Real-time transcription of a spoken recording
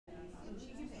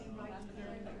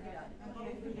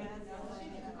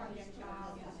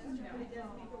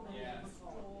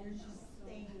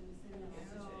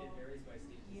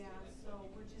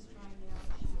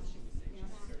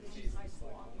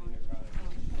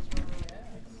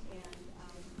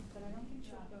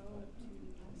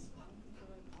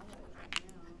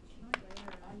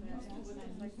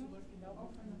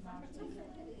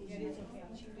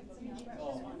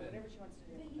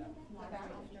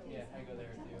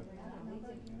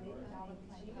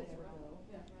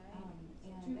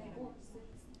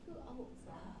Oh,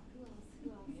 who else?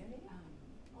 Who else?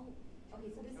 Oh, okay,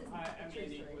 so this is I'm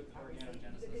Andy with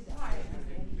Organogenesis.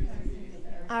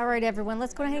 All right, everyone,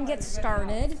 let's go ahead and get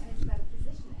started.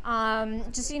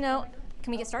 Just so you know,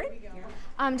 can we get started?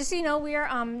 Just so you know, we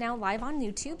are now live on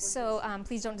YouTube, so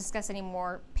please don't discuss any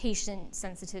more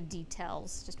patient-sensitive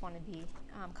details. Just want to be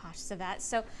cautious of that.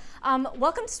 So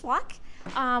welcome to SWOCC.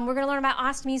 We're going to learn about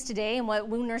ostomies today and what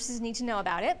wound nurses need to know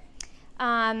about it.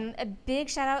 A big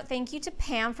shout out, thank you to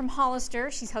Pam from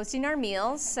Hollister. She's hosting our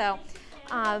meals. So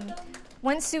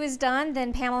once Sue is done,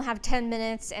 then Pam will have 10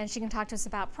 minutes and she can talk to us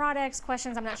about products,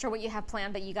 questions. I'm not sure what you have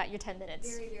planned, but you got your 10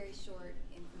 minutes. very, very short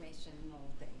informational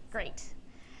things. Great.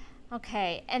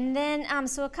 Okay, and then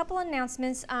so a couple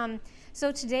announcements.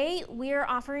 So today we're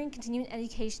offering continuing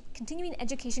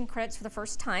education credits for the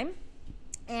first time,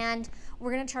 and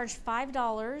we're going to charge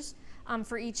 $5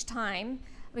 for each time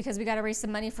because we got to raise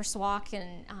some money for SWOCC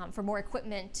and for more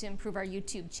equipment to improve our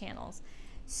YouTube channels.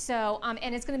 So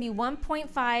and it's going to be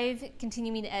 1.5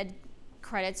 continuing ed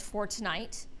credits for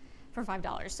tonight for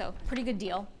 $5. So pretty good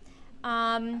deal.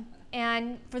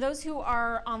 And for those who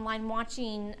are online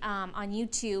watching on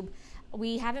YouTube,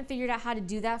 we haven't figured out how to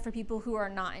do that for people who are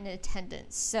not in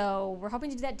attendance. So we're hoping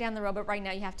to do that down the road, but right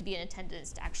now you have to be in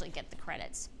attendance to actually get the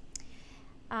credits.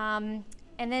 And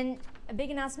then a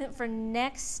big announcement for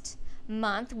next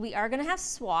month, we are going to have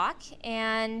SWOCC,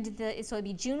 and so it'll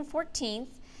be June 14th,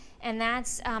 and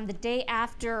that's the day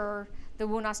after the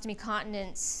Wound Ostomy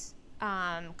Continence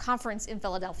conference in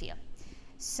Philadelphia.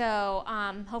 So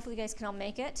hopefully you guys can all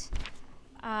make it.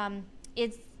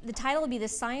 The title will be The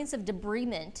Science of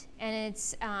Debridement, and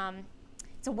it's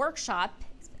a workshop.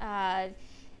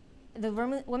 The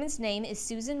woman's name is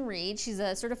Susan Reed. She's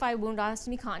a certified wound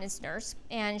ostomy continence nurse,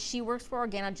 and she works for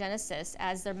Organogenesis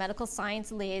as their medical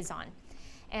science liaison.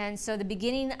 And so the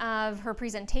beginning of her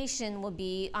presentation will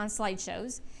be on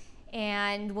slideshows,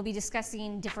 and we'll be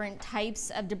discussing different types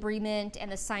of debridement and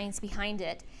the science behind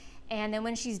it. And then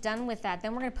when she's done with that,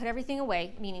 then we're going to put everything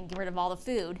away, meaning get rid of all the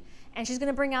food. And she's going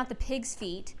to bring out the pig's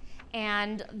feet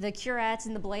and the curettes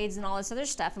and the blades and all this other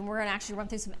stuff. And we're going to actually run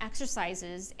through some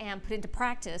exercises and put into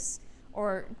practice,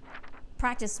 or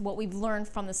practice what we've learned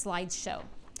from the slideshow.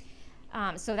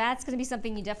 So that's going to be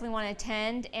something you definitely want to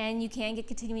attend, and you can get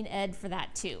continuing ed for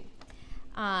that too.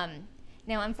 Now,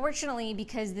 unfortunately,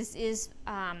 because this is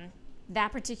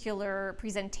that particular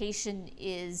presentation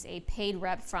is a paid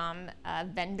rep from a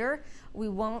vendor, we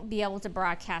won't be able to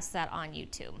broadcast that on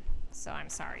YouTube. So I'm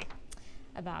sorry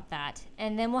about that.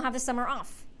 And then we'll have the summer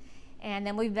off. And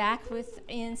then we'll be back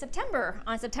in September,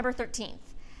 on September 13th.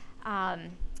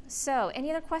 So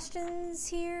any other questions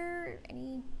here?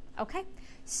 Okay.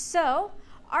 So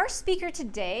our speaker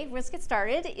today, let's get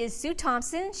started, is Sue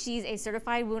Thompson. She's a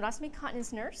certified wound ostomy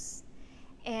continence nurse.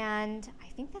 And I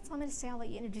think that's all I'm going to say. I'll let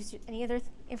you introduce any other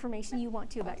information you want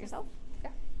to about yourself.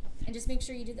 Yeah. And just make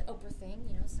sure you do the Oprah thing,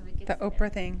 so it gets the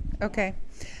Oprah thing. Okay.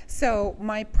 So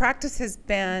my practice has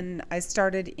been, I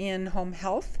started in home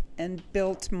health and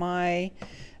built my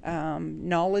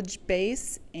knowledge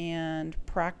base and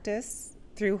practice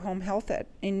through home health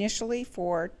initially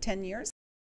for 10 years.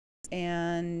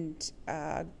 And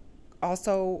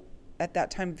also at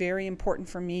that time, very important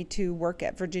for me to work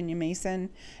at Virginia Mason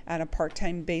at a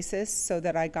part-time basis so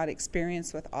that I got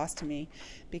experience with ostomy,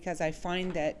 because I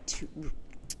find that to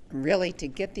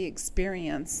get the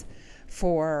experience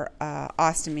for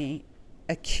ostomy,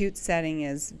 acute setting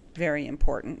is very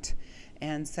important.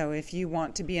 And so if you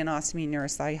want to be an ostomy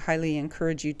nurse, I highly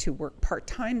encourage you to work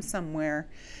part-time somewhere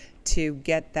to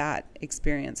get that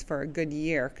experience for a good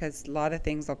year, because a lot of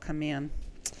things will come in.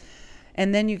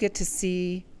 And then you get to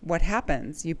see what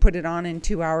happens. You put it on in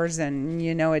 2 hours and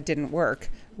you know it didn't work.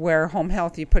 Where home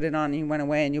health, you put it on and you went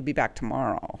away and you'll be back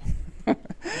tomorrow.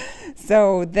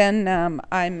 So then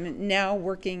I'm now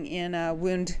working in a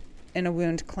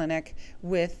wound clinic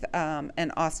with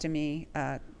an ostomy.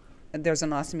 There's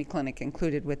an ostomy clinic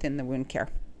included within the wound care.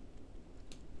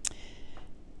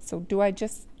 So do I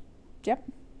just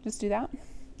do that?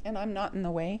 And I'm not in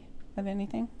the way of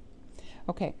anything?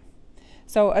 Okay.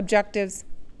 So objectives,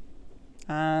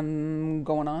 going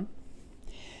on.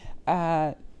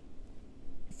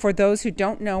 For those who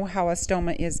don't know how a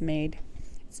stoma is made,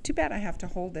 it's too bad I have to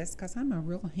hold this because I'm a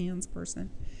real hands person.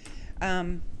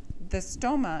 The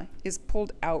stoma is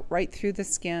pulled out right through the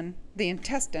skin. The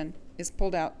intestine is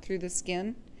pulled out through the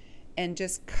skin and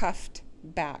just cuffed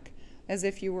back, as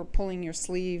if you were pulling your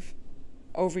sleeve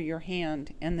over your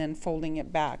hand and then folding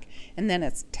it back, and then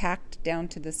it's tacked down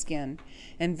to the skin,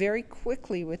 and very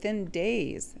quickly, within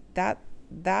days, that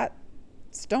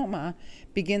stoma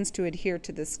begins to adhere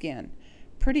to the skin.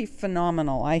 Pretty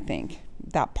phenomenal, I think,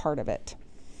 that part of it.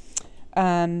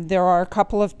 There are a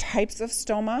couple of types of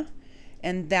stoma,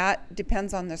 and that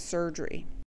depends on the surgery.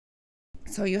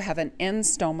 So you have an end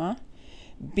stoma,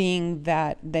 being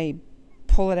that they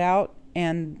pull it out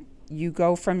and you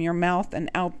go from your mouth and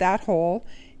out that hole,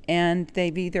 and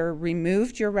they've either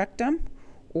removed your rectum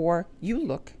or you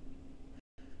look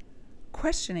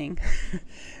questioning.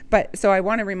 But so I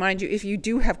want to remind you, if you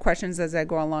do have questions as I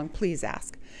go along, please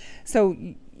ask. So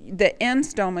the end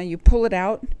stoma, you pull it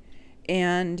out,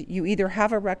 and you either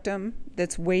have a rectum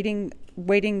that's waiting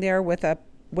there with a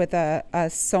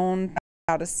sewn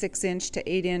about a 6-inch to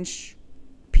 8-inch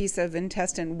piece of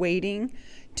intestine waiting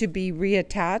to be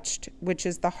reattached, which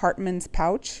is the Hartman's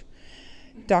pouch.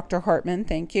 Dr. Hartman,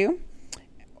 thank you.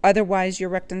 Otherwise, your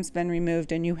rectum's been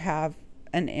removed and you have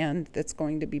an end that's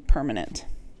going to be permanent.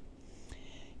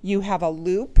 You have a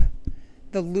loop.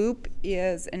 The loop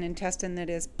is an intestine that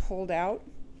is pulled out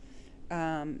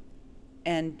and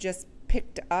just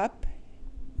picked up,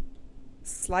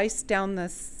 sliced down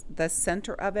the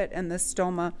center of it, and the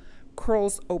stoma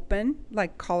curls open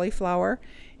like cauliflower.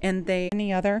 And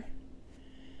any other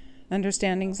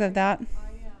understandings of that? I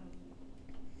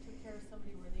took care of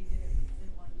somebody where they did it because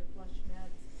they wanted to flush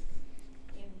meds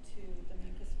into the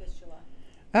mucus fistula.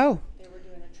 Oh. They were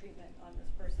doing a treatment on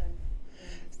this person,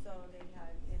 and so they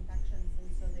had infections, and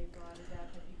so they brought it up.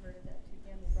 Have you heard of that too,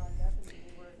 Pam? They brought it up, and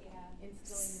they were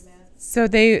instilling the meds. So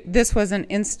this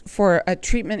was for a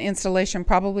treatment installation,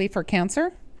 probably for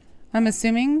cancer. I'm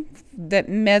assuming that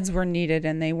meds were needed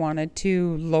and they wanted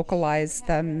to localize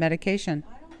the medication.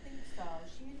 I don't think so.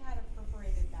 She had a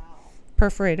perforated bowel.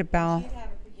 Perforated bowel.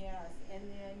 Yes, and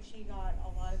then she got a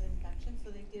lot of infections,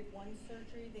 so they did one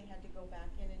surgery. They had to go back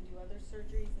in and do other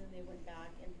surgeries, and they went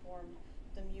back and formed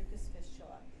the mucus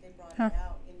fistula. They brought it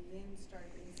out and then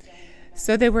started instilling the meds.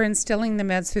 So they were instilling the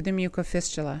meds through the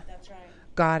mucofistula. That's right.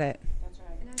 Got it. That's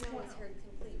right. And I've always heard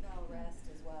complete bowel rest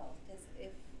as well, because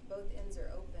if both ends are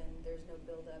open, there's no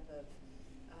buildup of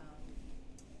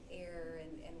air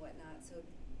and whatnot. So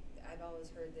I've always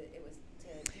heard that it was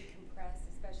to decompress,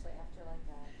 especially after like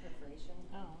a perforation.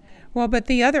 Oh. Well, but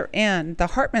the other end, the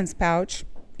Hartman's pouch,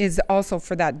 is also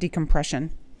for that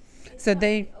decompression. It's So not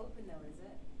they, really open though, is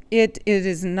it? it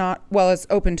is not, well, it's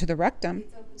open to the rectum,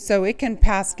 so it can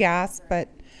pass gas, but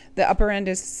the upper end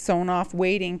is sewn off,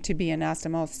 waiting to be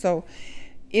anastomosed. So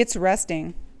it's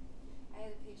resting. I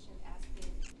had a patient ask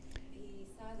me, he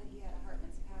saw that he had a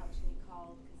Hartman's pouch, and he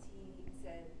called because he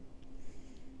said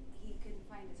he couldn't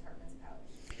find his Hartman's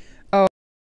pouch. Oh.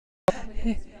 Tell me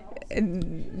this,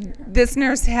 Bill. This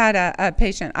nurse had a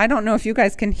patient. I don't know if you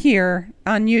guys can hear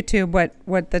on YouTube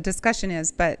what the discussion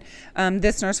is, but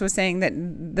this nurse was saying that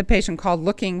the patient called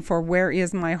looking for where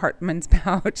is my Hartman's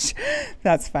pouch.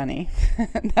 That's funny.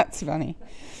 That's funny.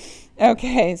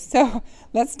 Okay, so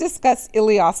let's discuss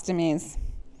ileostomies.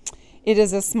 It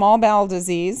is a small bowel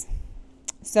disease.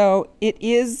 So it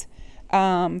is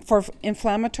for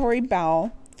inflammatory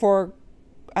bowel, for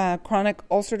chronic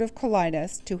ulcerative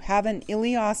colitis. To have an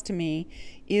ileostomy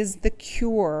is the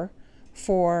cure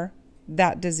for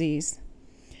that disease.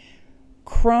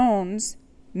 Crohn's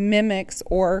mimics,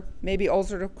 or maybe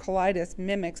ulcerative colitis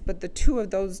mimics, but the two of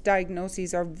those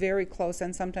diagnoses are very close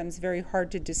and sometimes very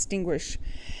hard to distinguish.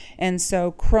 And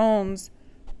so Crohn's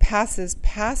passes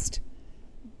past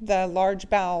the large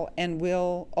bowel and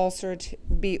will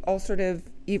be ulcerative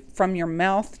from your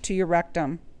mouth to your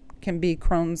rectum, can be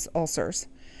Crohn's ulcers,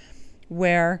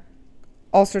 where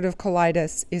ulcerative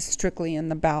colitis is strictly in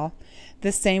the bowel.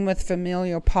 The same with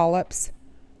familial polyps,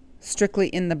 strictly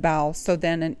in the bowel. So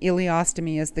then an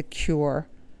ileostomy is the cure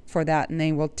for that, and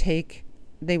they will take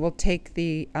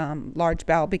the large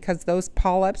bowel, because those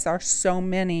polyps are so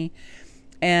many,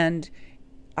 and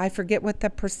I forget what the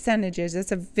percentage is.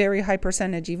 It's a very high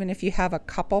percentage. Even if you have a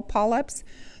couple polyps,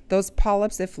 those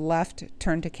polyps, if left,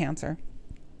 turn to cancer.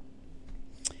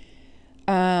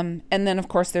 And then, of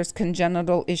course, there's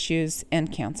congenital issues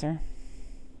and cancer.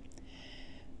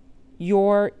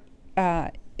 Your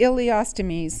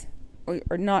ileostomies,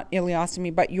 or not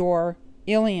ileostomy, but your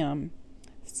ileum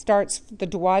starts, the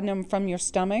duodenum from your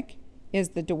stomach is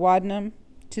the duodenum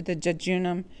to the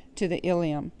jejunum to the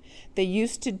ileum. They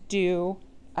used to do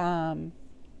some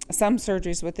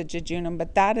surgeries with the jejunum,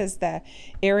 but that is the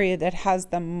area that has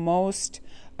the most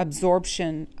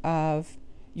absorption of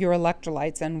your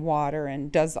electrolytes and water and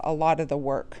does a lot of the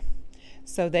work.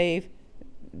 So they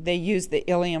use the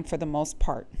ileum for the most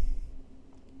part.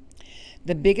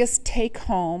 The biggest take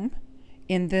home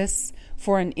in this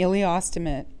for an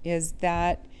ileostomate is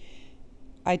that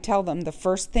I tell them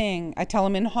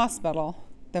in hospital,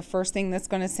 the first thing that's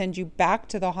going to send you back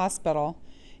to the hospital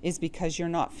is because you're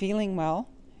not feeling well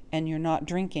and you're not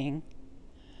drinking.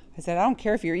 I said, I don't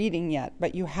care if you're eating yet,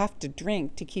 but you have to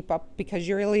drink to keep up because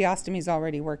your ileostomy is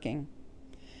already working.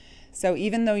 So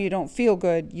even though you don't feel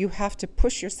good, you have to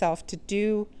push yourself to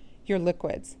do your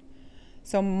liquids.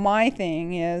 So my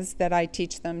thing is that I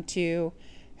teach them to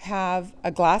have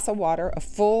a glass of water, a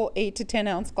full 8 to 10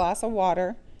 ounce glass of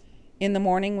water in the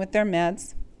morning with their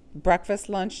meds, breakfast,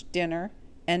 lunch, dinner,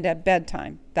 and at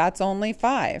bedtime. That's only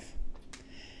 5.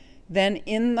 Then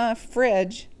in the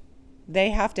fridge,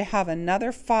 they have to have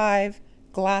another 5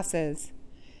 glasses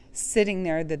sitting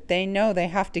there that they know they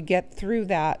have to get through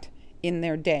that in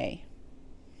their day.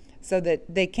 So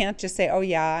that they can't just say, oh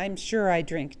yeah, I'm sure I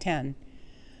drink 10.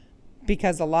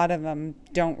 Because a lot of them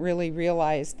don't really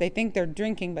realize, they think they're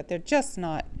drinking, but they're just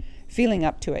not feeling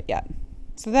up to it yet.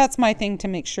 So that's my thing, to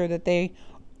make sure that they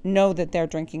know that they're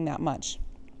drinking that much.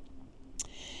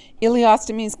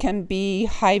 Ileostomies can be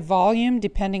high volume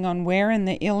depending on where in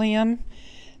the ileum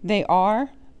they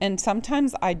are. And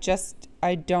sometimes I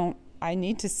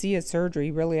need to see a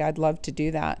surgery. Really, I'd love to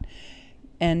do that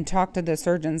and talk to the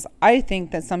surgeons. I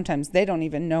think that sometimes they don't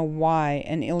even know why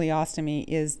an ileostomy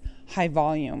is high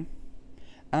volume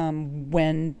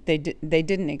when they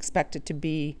didn't expect it to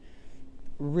be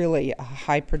really a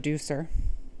high producer.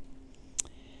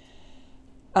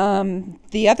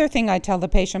 The other thing I tell the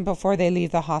patient before they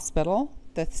leave the hospital,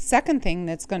 the second thing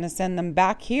that's going to send them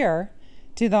back here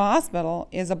to the hospital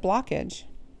is a blockage.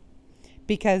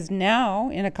 Because now,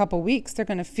 in a couple weeks, they're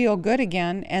going to feel good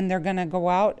again, and they're going to go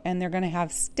out and they're going to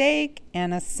have steak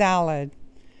and a salad.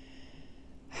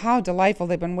 How delightful.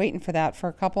 They've been waiting for that for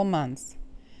a couple months.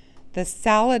 The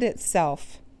salad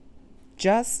itself,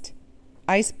 just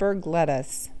iceberg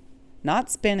lettuce, not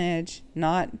spinach,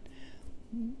 not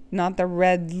the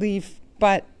red leaf,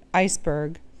 but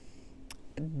iceberg.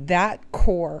 That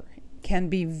core can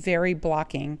be very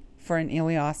blocking for an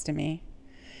ileostomy.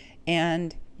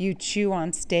 And you chew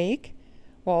on steak.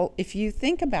 Well, if you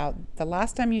think about the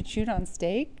last time you chewed on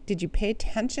steak, did you pay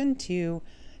attention to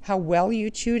how well you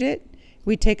chewed it?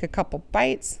 We take a couple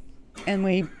bites and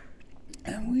we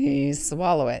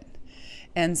swallow it.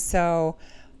 And so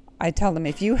I tell them,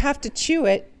 if you have to chew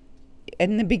it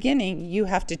in the beginning, you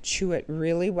have to chew it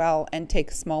really well and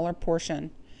take a smaller portion.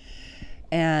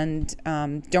 And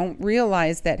don't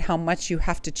realize that how much you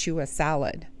have to chew a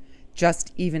salad,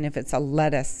 just even if it's a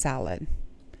lettuce salad.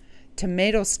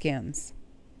 Tomato skins.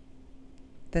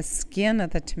 The skin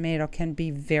of the tomato can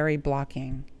be very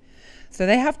blocking. So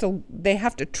they have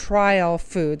to trial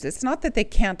foods. It's not that they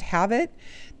can't have it,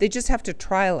 they just have to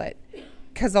trial it.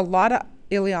 Because a lot of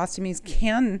ileostomies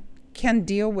can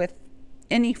deal with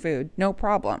any food, no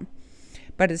problem.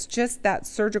 But it's just that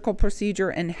surgical procedure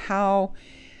and how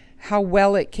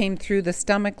well it came through the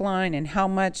stomach line and how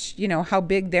much, how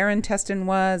big their intestine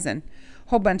was, and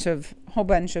whole bunch of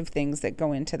things that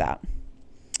go into that.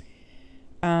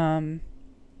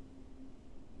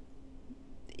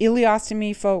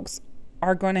 Ileostomy folks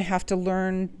are going to have to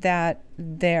learn that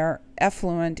their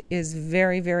effluent is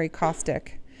very, very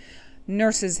caustic.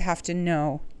 Nurses have to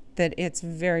know that it's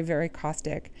very, very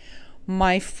caustic.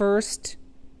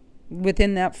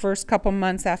 Within that first couple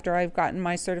months after I've gotten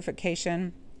my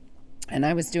certification, and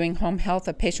I was doing home health,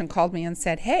 a patient called me and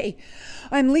said, hey,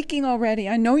 I'm leaking already.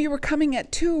 I know you were coming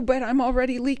at 2, but I'm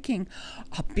already leaking.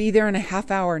 I'll be there in a half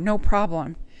hour, no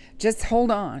problem. Just hold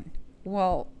on.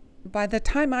 Well, by the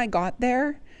time I got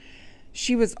there,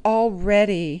 she was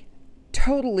already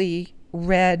totally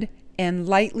red and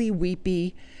lightly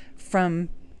weepy from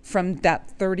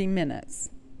that 30 minutes.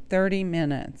 30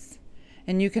 minutes.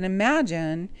 And you can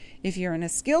imagine if you're in a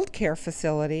skilled care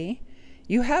facility,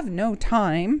 you have no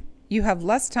time. You have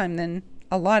less time than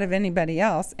a lot of anybody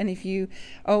else. And if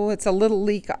it's a little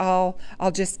leak, I'll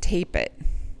just tape it.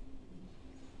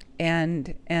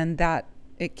 And that,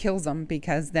 it kills them,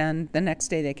 because then the next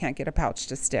day they can't get a pouch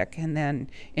to stick. And then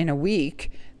in a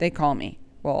week they call me.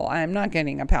 Well, I'm not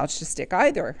getting a pouch to stick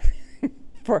either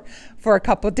for a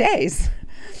couple of days.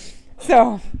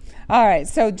 So, all right.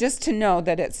 So just to know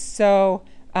that it's so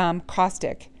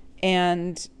caustic,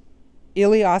 and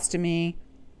ileostomy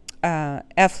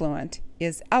effluent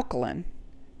is alkaline,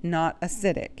 not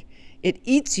acidic. It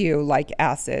eats you like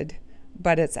acid,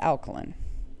 but it's alkaline.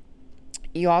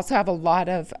 You also have a lot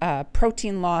of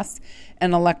protein loss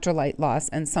and electrolyte loss,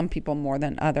 and some people more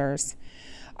than others.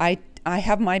 I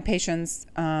have my patients,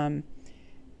 a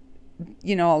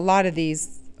lot of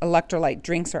these electrolyte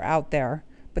drinks are out there,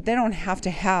 but they don't have to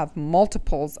have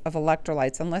multiples of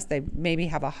electrolytes unless they maybe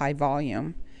have a high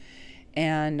volume.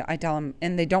 And I tell them,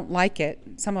 and they don't like it.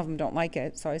 Some of them don't like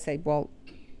it. So I say, well,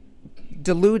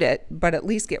 dilute it, but at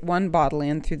least get 1 bottle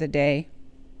in through the day.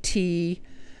 Tea.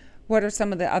 What are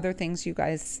some of the other things you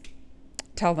guys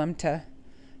tell them to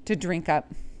drink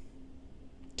up,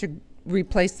 to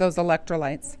replace those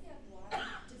electrolytes. If you have water,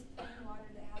 just plain water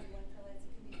that has electrolytes,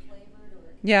 it can be flavored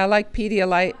or. Yeah, like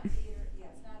Pedialyte. Yeah,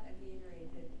 it's not a Gatorade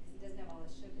because it doesn't have all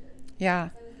the sugar.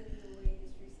 Yeah. So I was at the way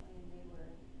just recently and they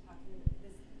were talking,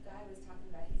 this guy was talking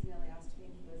about he's nearly ostomy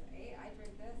and he goes, hey, I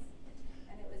drink this.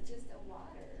 And it was just a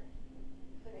water,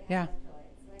 but it had Yeah.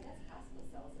 electrolytes. So I guess Costco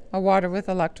sells it. A water with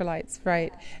electrolytes, right.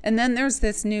 And then there's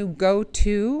this new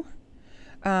go-to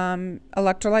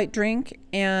electrolyte drink,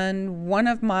 and one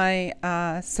of my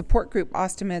support group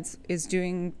Ostomies is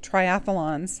doing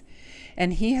triathlons,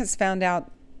 and he has found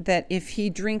out that if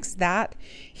he drinks that,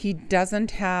 he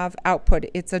doesn't have output.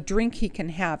 It's a drink he can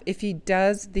have. If he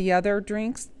does the other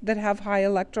drinks that have high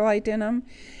electrolyte in them,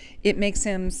 it makes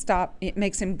him stop, it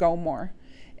makes him go more.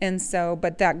 And so,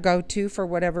 but that go-to, for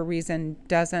whatever reason,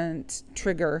 doesn't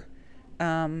trigger.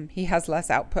 He has less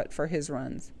output for his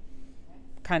runs.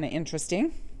 Kind of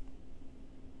interesting.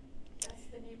 That's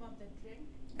the name of the drink?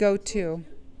 Go-to.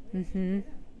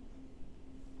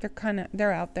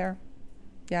 They're out there.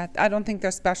 Yeah, I don't think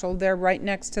they're special. They're right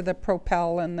next to the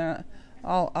Propel and the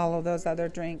all of those other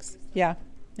drinks. Yeah,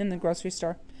 in the grocery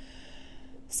store.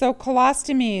 So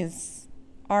colostomies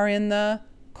are in the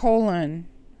colon,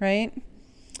 right?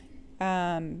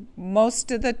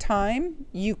 Most of the time,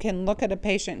 you can look at a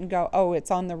patient and go, oh, it's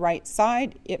on the right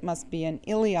side, it must be an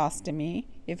ileostomy.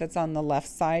 If it's on the left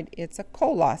side, it's a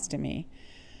colostomy.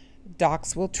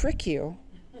 Docs will trick you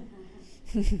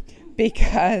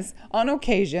because on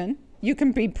occasion, you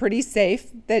can be pretty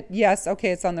safe that, yes,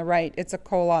 okay, it's on the right, it's a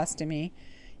colostomy.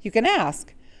 You can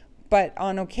ask, but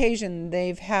on occasion,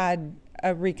 they've had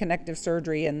a reconnective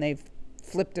surgery and they've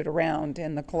flipped it around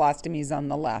and the colostomy's on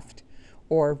the left,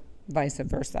 or vice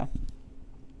versa.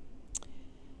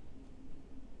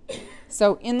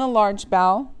 So in the large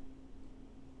bowel,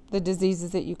 the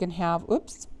diseases that you can have,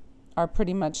 are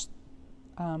pretty much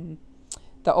the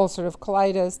ulcerative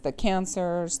colitis, the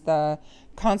cancers, the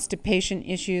constipation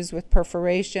issues with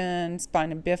perforation,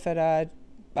 spina bifida,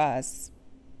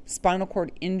 spinal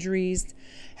cord injuries,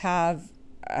 have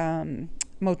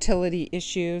motility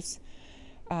issues,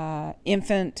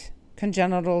 infant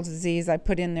congenital disease, I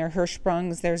put in there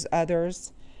Hirschsprung's, there's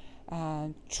others,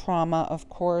 trauma, of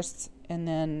course, and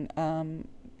then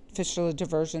fistula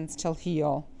diversions till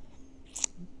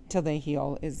they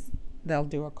heal, they'll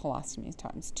do a colostomy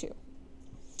times 2.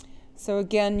 So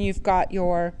again, you've got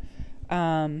your,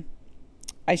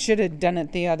 I should have done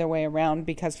it the other way around,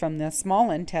 because from the small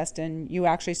intestine, you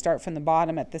actually start from the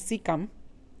bottom at the cecum,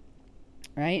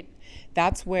 right?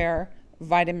 That's where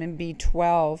vitamin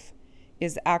B12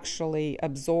 is actually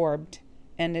absorbed,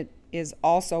 and it is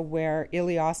also where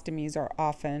ileostomies are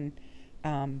often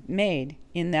made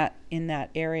in that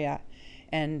area.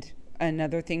 And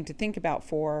another thing to think about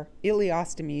for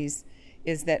ileostomies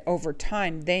is that over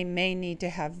time they may need to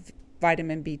have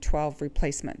vitamin B12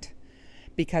 replacement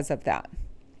because of that.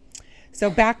 So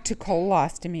back to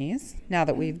colostomies. Now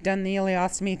that we've done the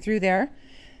ileostomy through there,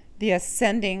 the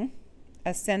ascending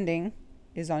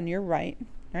is on your right,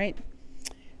 right?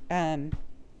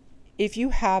 If you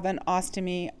have an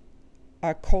ostomy,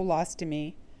 a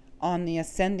colostomy on the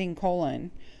ascending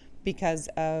colon because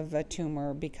of a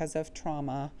tumor, because of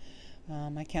trauma,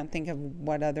 I can't think of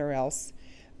what other else,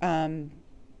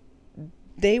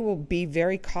 they will be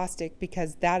very caustic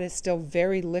because that is still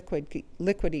very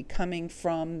liquidy coming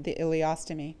from the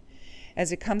ileostomy.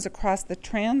 As it comes across the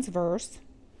transverse,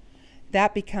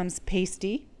 that becomes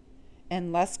pasty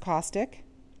and less caustic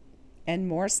and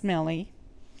more smelly.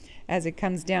 As it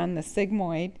comes down the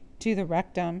sigmoid to the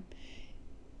rectum,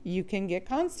 you can get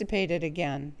constipated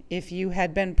again. If you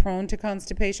had been prone to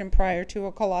constipation prior to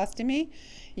a colostomy,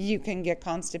 you can get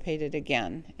constipated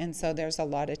again. And so there's a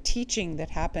lot of teaching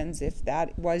that happens if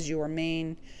that was your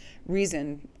main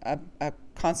reason, a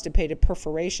constipated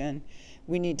perforation.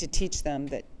 We need to teach them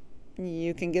that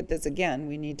you can get this again.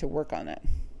 We need to work on it.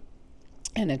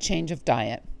 And a change of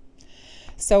diet.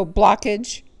 So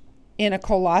blockage in a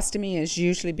colostomy is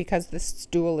usually because the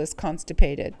stool is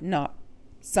constipated, not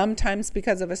sometimes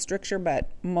because of a stricture,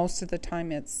 but most of the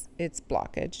time it's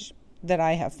blockage that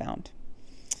I have found.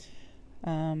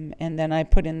 And then I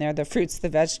put in there the fruits, the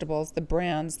vegetables, the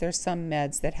brands. There's some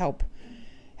meds that help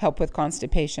with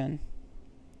constipation.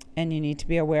 And you need to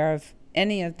be aware of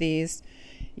any of these.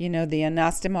 You know, the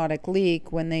anastomotic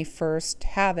leak, when they first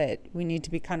have it, we need to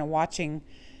be kind of watching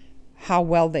how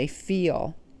well they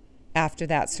feel after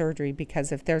that surgery,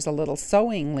 because if there's a little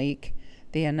sewing leak,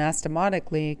 the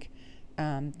anastomotic leak,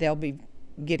 they'll be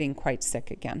getting quite sick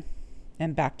again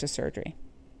and back to surgery.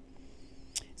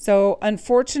 So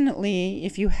unfortunately,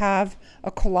 if you have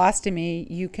a colostomy,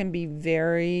 you can be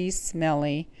very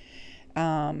smelly.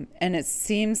 And it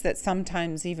seems that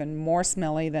sometimes even more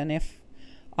smelly than if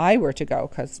I were to go,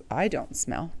 because I don't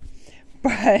smell.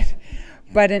 But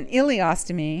an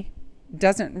ileostomy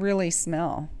doesn't really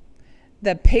smell.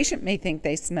 The patient may think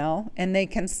they smell, and they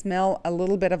can smell a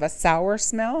little bit of a sour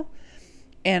smell.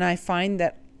 And I find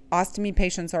that ostomy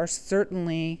patients are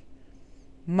certainly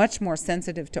much more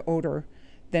sensitive to odor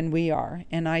than we are.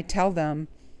 And I tell them,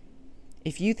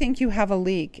 if you think you have a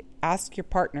leak, ask your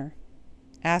partner,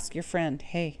 ask your friend,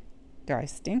 hey, do I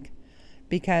stink?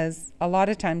 Because a lot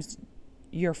of times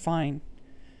you're fine,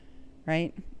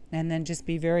 right? And then just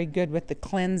be very good with the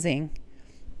cleansing.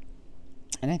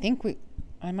 And I think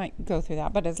I might go through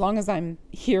that, but as long as I'm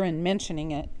here and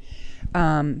mentioning it,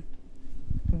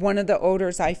 one of the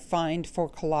odors I find for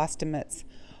colostomates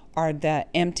are the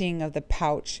emptying of the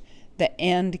pouch. The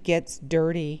end gets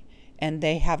dirty and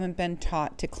they haven't been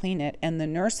taught to clean it, and the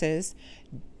nurses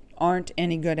aren't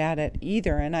any good at it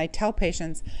either. And I tell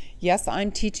patients, yes, I'm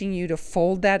teaching you to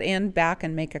fold that end back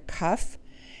and make a cuff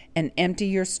and empty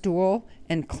your stool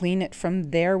and clean it from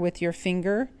there with your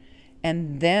finger,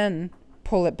 and then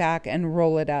pull it back and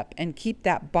roll it up and keep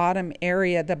that bottom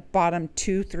area, the bottom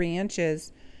 2-3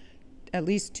 inches, at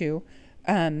least 2,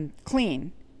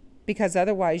 clean, because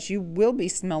otherwise you will be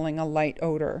smelling a light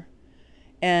odor.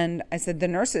 And I said, the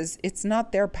nurses, it's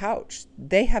not their pouch.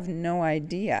 They have no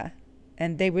idea.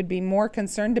 And they would be more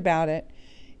concerned about it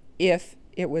if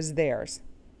it was theirs.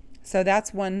 So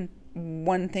that's one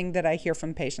thing that I hear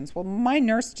from patients. Well, my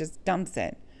nurse just dumps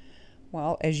it.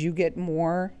 Well, as you get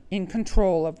more in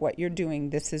control of what you're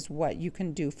doing, this is what you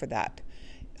can do for that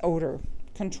odor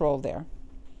control there.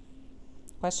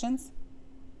 Questions?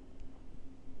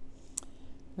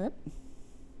 Yep.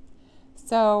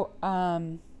 So,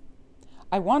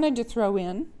 I wanted to throw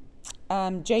in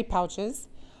J pouches.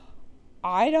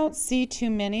 I don't see too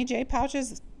many J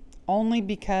pouches, only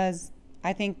because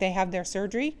I think they have their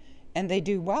surgery and they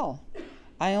do well.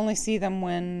 I only see them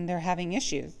when they're having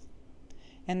issues,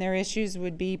 and their issues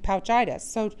would be pouchitis.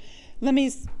 So let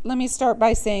me start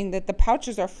by saying that the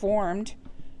pouches are formed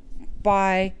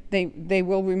by, they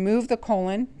will remove the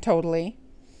colon totally,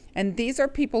 and these are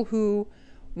people who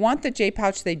want the J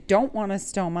pouch. They don't want a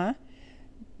stoma.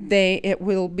 It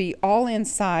will be all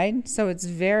inside, so it's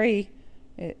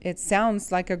it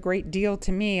sounds like a great deal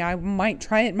to me. I might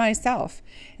try it myself.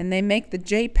 And they make the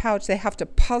J pouch, they have to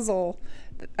puzzle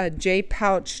a J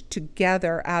pouch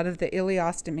together out of the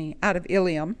ileostomy, out of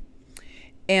ileum.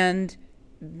 And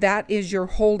that is your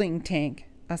holding tank,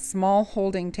 a small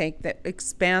holding tank that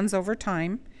expands over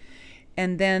time.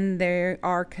 And then they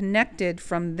are connected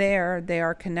from there, they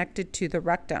are connected to the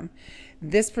rectum.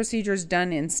 This procedure is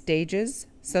done in stages.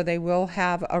 So they will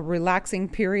have a relaxing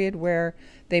period where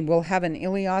they will have an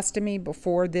ileostomy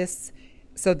before this,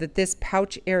 so that this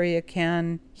pouch area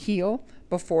can heal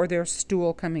before there's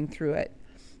stool coming through it.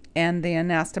 And the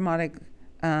anastomotic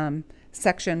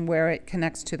section where it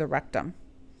connects to the rectum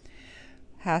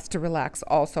has to relax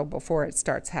also before it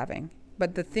starts having.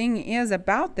 But the thing is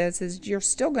about this is you're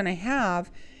still going to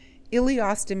have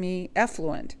ileostomy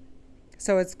effluent.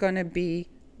 So it's going to be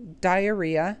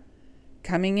diarrhea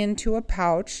coming into a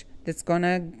pouch that's going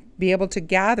to be able to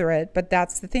gather it, but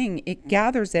that's the thing. It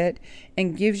gathers it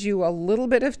and gives you a little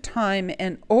bit of time,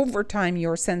 and over time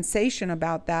your sensation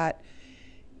about that,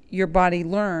 your body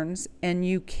learns, and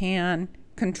you can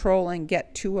control and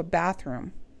get to a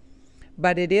bathroom.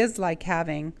 But it is like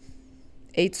having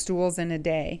 8 stools in a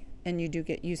day, and you do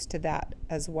get used to that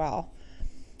as well.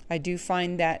 I do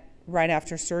find that right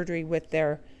after surgery with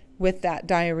that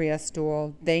diarrhea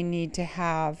stool, they need to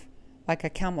have like a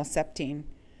calmoseptine,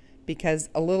 because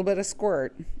a little bit of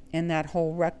squirt in that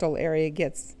whole rectal area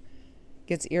gets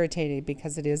irritated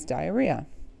because it is diarrhea.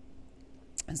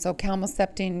 And so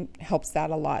calmoseptine helps that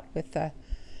a lot with that.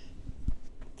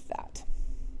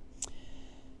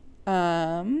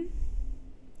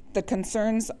 The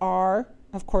concerns are,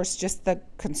 of course, just the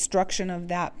construction of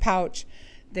that pouch.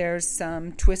 There's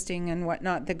some twisting and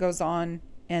whatnot that goes on,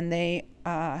 and they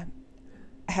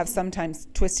have sometimes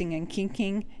twisting and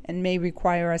kinking and may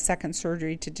require a second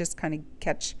surgery to just kind of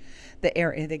catch the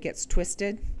area that gets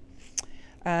twisted.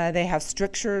 They have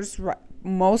strictures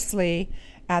mostly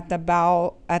at the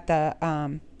bowel, at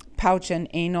the pouch and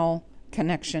anal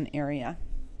connection area.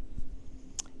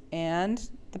 And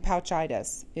the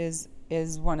pouchitis is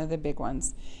one of the big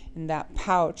ones. In that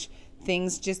pouch,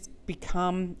 things just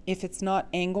become, if it's not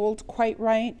angled quite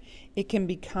right, it can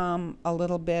become a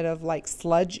little bit of like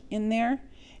sludge in there.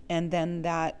 And then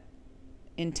that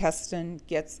intestine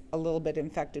gets a little bit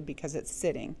infected because it's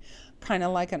sitting, kind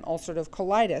of like an ulcerative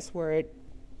colitis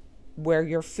where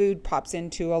your food pops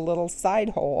into a little side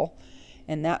hole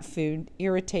and that food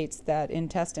irritates that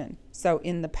intestine. So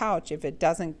in the pouch, if it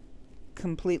doesn't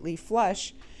completely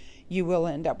flush, you will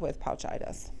end up with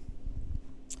pouchitis.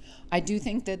 I do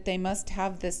think that they must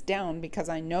have this down because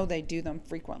I know they do them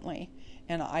frequently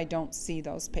and I don't see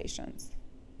those patients,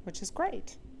 which is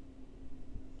great.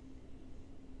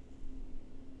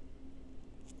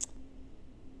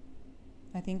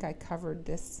 I think I covered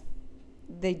this.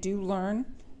 They do learn.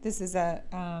 This is a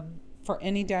for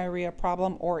any diarrhea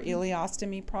problem or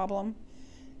ileostomy problem,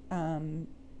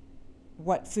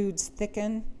 what foods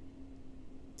thicken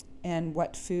and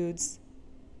what foods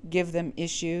give them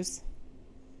issues,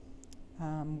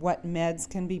 what meds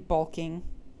can be bulking,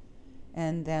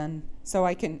 and then so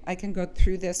I can go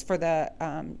through this for the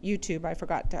YouTube. I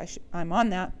forgot I'm on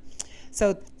that.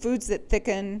 So foods that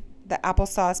thicken: the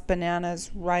applesauce,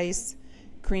 bananas, rice,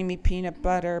 creamy peanut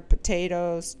butter,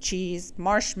 potatoes, cheese,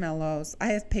 marshmallows. I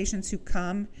have patients who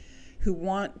come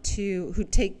who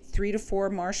take 3 to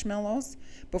 4 marshmallows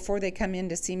before they come in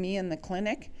to see me in the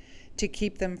clinic to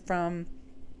keep them from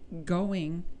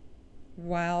going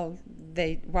while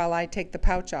I take the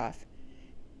pouch off.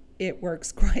 It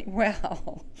works quite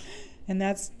well. And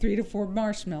that's 3 to 4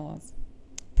 marshmallows.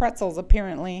 Pretzels,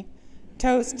 apparently,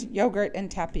 toast, yogurt,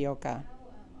 and tapioca.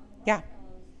 Yeah.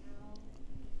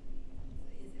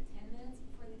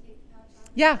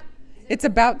 Yeah, it's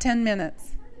about 10 minutes.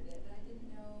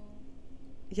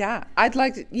 Yeah, I'd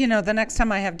like to, the next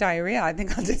time I have diarrhea, I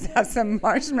think I'll just have some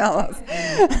marshmallows.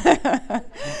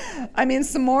 I mean,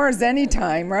 s'mores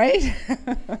anytime, right? So this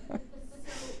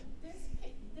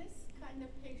kind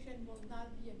of patient will not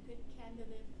be a good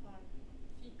candidate for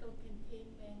fecal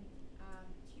containment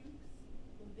tubes.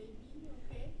 Will they be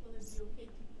okay? Will it be okay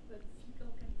to put fecal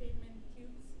containment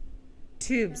tubes?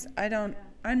 Tubes,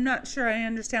 I'm not sure I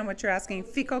understand what you're asking.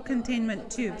 Fecal containment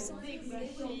tubes.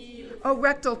 Oh,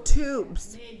 rectal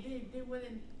tubes. They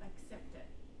wouldn't accept it.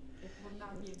 It would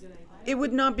not be a good idea. It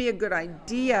would not be a good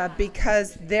idea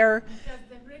because they're... Because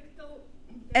the rectum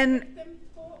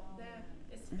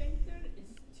the sphincter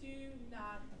is too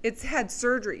not... It's had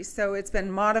surgery, so it's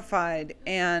been modified,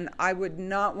 and I would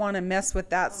not want to mess with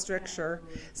that stricture.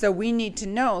 So we need to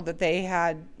know that they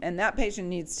had, and that patient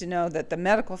needs to know that the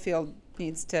medical field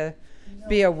needs to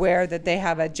be aware that they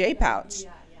have a J pouch,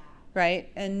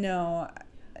 right? And no,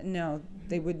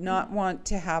 they would not want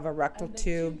to have a rectal and the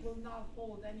tube. will not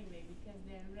hold anyway because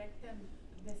their rectum,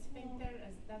 the sphincter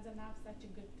doesn't have such a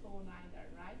good tone either,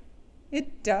 right?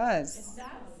 It does. It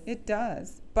does. It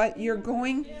does. But you're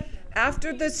going,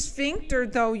 after the sphincter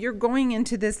though, you're going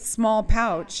into this small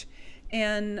pouch,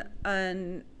 and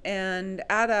I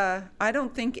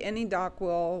don't think any doc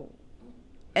will,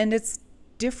 and it's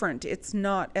different. It's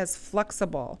not as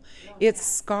flexible. It's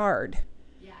scarred.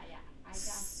 Yeah. I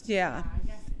guess. Yeah. I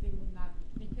guess they would not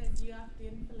because you have to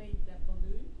inflate the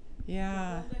balloon. Yeah.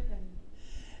 To hold it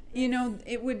and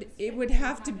It would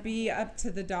have to be up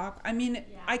to the doc. I mean,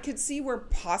 I could see where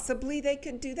possibly they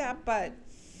could do that, but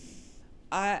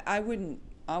I wouldn't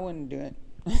do it.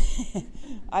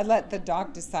 I'd let the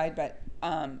doc decide, but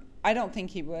I don't think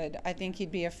he would. I think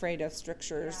he'd be afraid of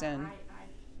strictures and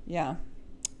yeah.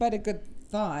 But a good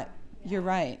thought. You're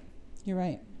right.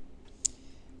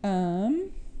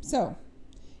 So,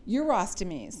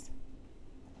 urostomies.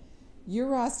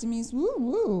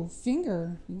 Woo,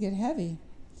 finger, you get heavy.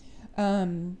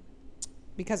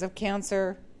 Because of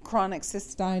cancer, chronic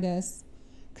cystitis,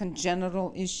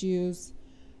 congenital issues,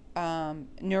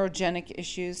 neurogenic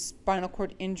issues, spinal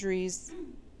cord injuries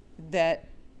that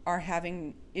are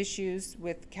having issues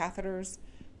with catheters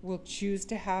will choose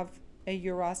to have a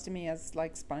urostomy as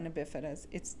like spina bifida.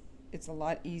 It's a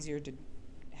lot easier to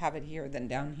have it here than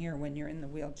down here when you're in the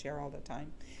wheelchair all the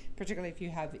time, particularly if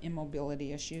you have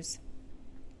immobility issues.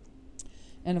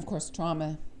 And of course,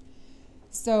 trauma.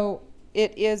 So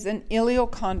it is an ileal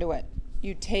conduit.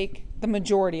 You take the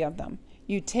majority of them.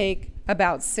 You take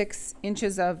about 6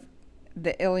 inches of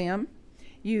the ileum.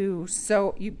 You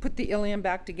put the ileum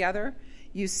back together.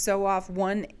 You sew off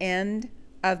one end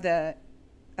of the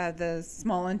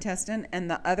small intestine, and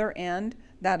the other end,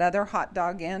 that other hot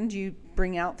dog end, you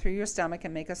bring out through your stomach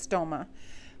and make a stoma.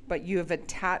 But you have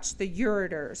attached the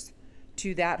ureters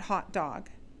to that hot dog.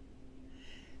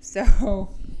 So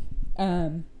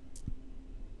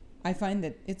I find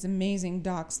that it's amazing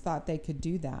docs thought they could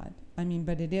do that. I mean,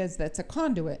 but that's a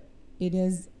conduit. It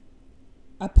is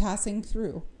a passing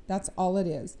through. That's all it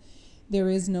is. There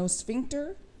is no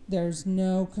sphincter. There's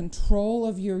no control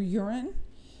of your urine.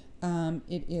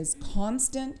 It is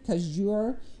constant because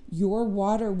your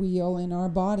water wheel in our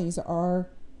bodies are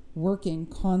working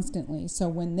constantly. So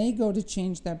when they go to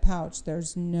change their pouch,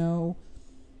 there's no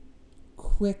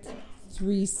quick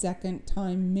 3-second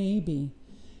time maybe.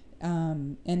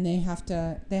 And they have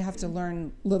to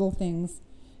learn little things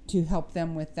to help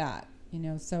them with that.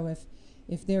 So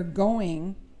if they're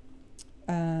going,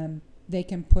 they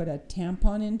can put a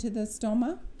tampon into the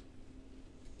stoma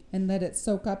and let it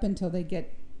soak up until they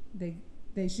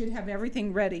should have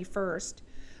everything ready first,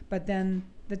 but then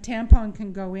the tampon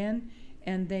can go in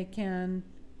and they can,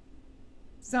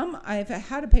 I've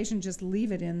had a patient just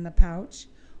leave it in the pouch,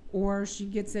 or she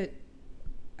gets it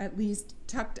at least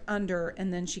tucked under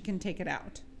and then she can take it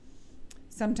out.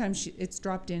 Sometimes it's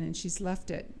dropped in and she's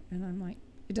left it, and I'm like,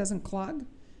 it doesn't clog?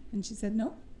 And she said,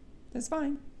 no, that's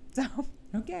fine. So,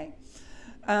 okay.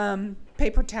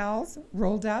 Paper towels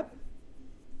rolled up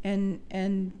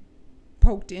and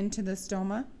poked into the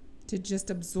stoma to just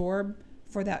absorb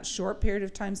for that short period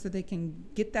of time so they can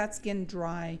get that skin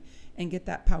dry and get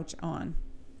that pouch on.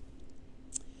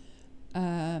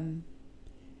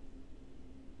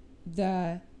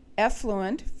 The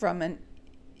effluent from an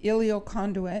ileal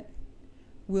conduit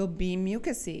will be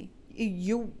mucousy.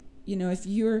 If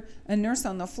you're a nurse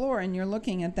on the floor and you're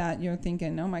looking at that, you're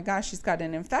thinking, oh my gosh, she's got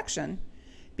an infection,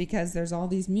 because there's all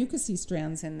these mucousy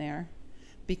strands in there,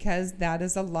 because that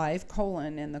is a live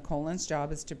colon, and the colon's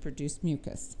job is to produce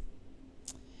mucus.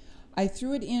 I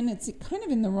threw it in. It's kind of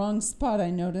in the wrong spot, I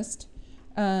noticed.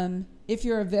 If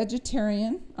you're a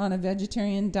vegetarian, on a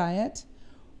vegetarian diet,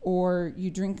 or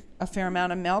you drink a fair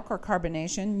amount of milk or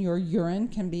carbonation, your urine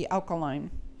can be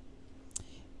alkaline.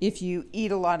 If you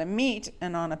eat a lot of meat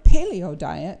and on a paleo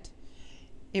diet,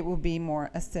 it will be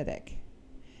more acidic.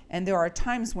 And there are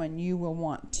times when you will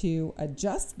want to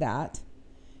adjust that,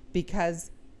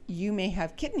 because you may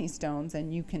have kidney stones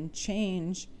and you can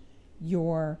change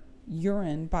your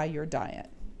urine by your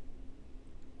diet.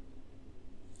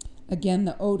 Again,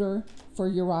 the odor for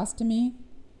urostomy.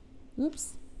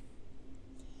 Oops.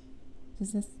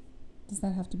 Does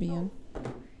that have to be in?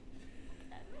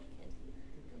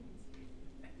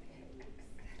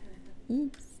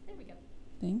 Oops. There we go.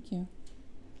 Thank you.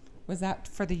 Was that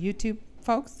for the YouTube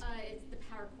folks? It's the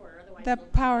power cord, otherwise. The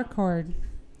power cord.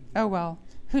 Oh well,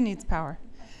 who needs power?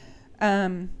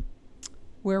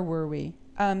 Where were we?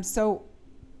 So,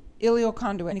 ileal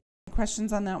conduit. Any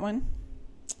questions on that one?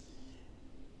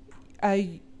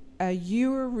 A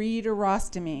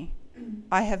ureterostomy.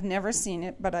 I have never seen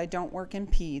it, but I don't work in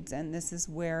peds, and this is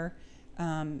where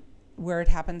it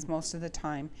happens most of the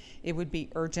time. It would be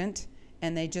urgent,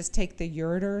 and they just take the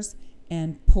ureters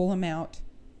and pull them out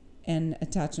and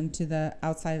attach them to the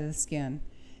outside of the skin,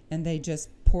 and they just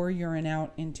pour urine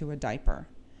out into a diaper.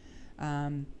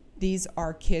 These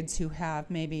are kids who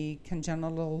have maybe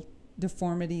congenital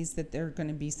deformities that there are going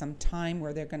to be some time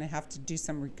where they're going to have to do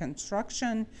some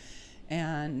reconstruction,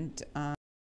 and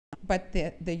but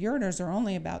the ureters are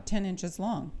only about 10 inches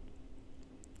long.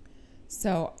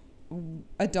 So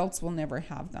adults will never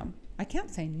have them. I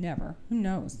can't say never, who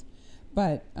knows,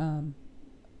 but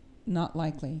not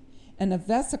likely. And a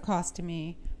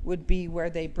vesicostomy would be where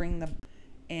they bring the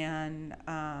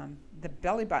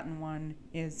belly button one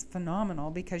is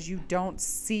phenomenal, because you don't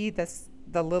see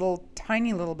the little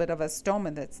tiny little bit of a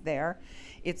stoma that's there.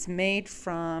 It's made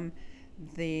from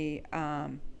the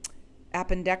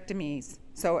appendectomies.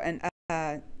 So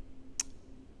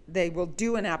they will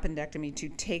do an appendectomy to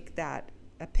take that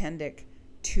appendic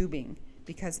tubing,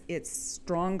 because it's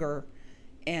stronger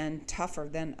and tougher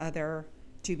than other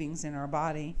tubings in our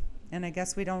body. And I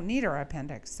guess we don't need our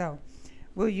appendix, so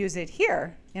we'll use it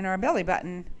here in our belly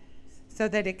button so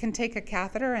that it can take a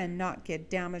catheter and not get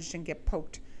damaged and get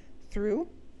poked through.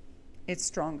 It's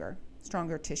stronger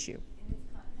tissue. And it's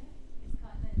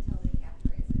continent until they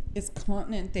catheterize it. It's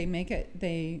continent. They make it.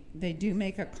 They do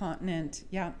make a continent.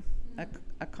 Yeah,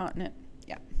 a continent.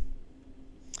 Yeah.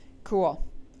 Cool.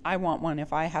 I want one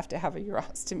if I have to have a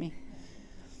urostomy.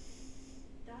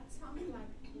 That sounds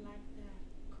like the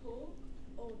Coke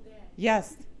or that.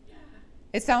 Yes. Yeah.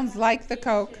 It sounds like the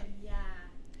Coke. Yeah.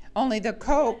 Only the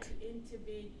Coke.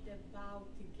 Intubate the valve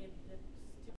to get the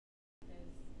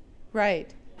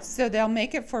Right. So they'll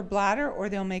make it for bladder or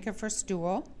they'll make it for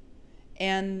stool.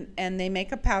 And they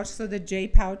make a pouch, so the J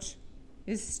pouch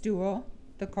is stool.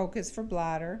 The Coke is for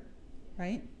bladder,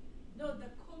 right? No, the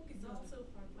Coke is also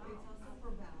for valve. It's also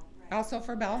for valve, right? Also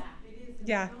for bowel? It is, and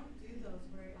Yeah. we don't do those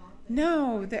very often.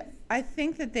 No, I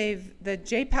think that the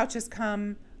J pouches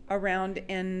come around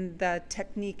and the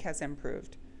technique has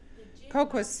improved. The J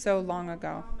Coke was pouch so is long more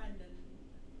ago. common than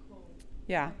Coke.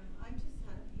 Yeah. I just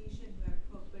had a patient who had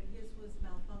Coke, but his was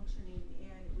malfunctioning,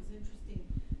 and it was interesting.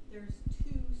 There's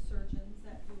two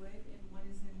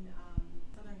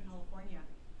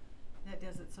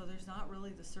so there's not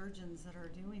really the surgeons that are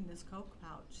doing this coke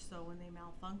pouch. So when they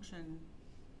malfunction,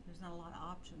 there's not a lot of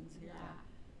options here.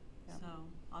 Yeah. So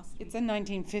ostomy. It's a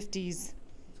 1950s Ooh,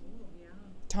 yeah.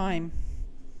 time.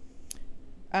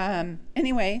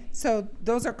 Anyway, so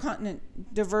those are continent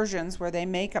diversions where they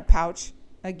make a pouch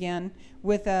again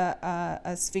with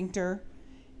a sphincter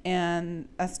and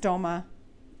a stoma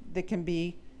that can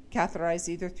be catheterized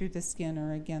either through the skin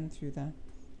or again through the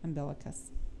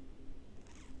umbilicus.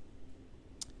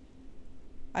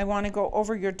 I want to go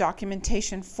over your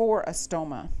documentation for a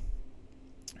stoma,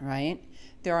 right?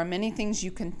 There are many things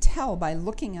you can tell by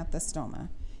looking at the stoma.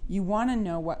 You want to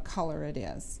know what color it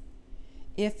is.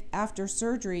 If after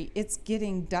surgery it's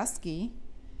getting dusky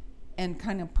and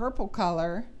kind of purple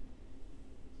color,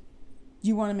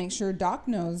 you want to make sure doc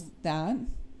knows that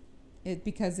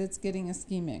because it's getting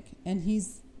ischemic, and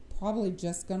he's probably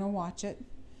just going to watch it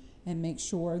and make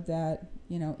sure that,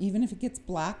 you know, even if it gets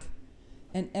black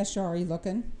and eschary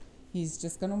looking, he's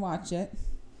just going to watch it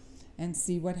and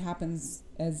see what happens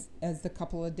as the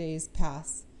couple of days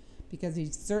pass, because he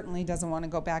certainly doesn't want to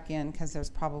go back in because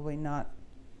there's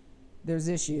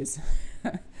issues.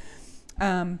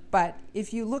 But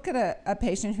if you look at a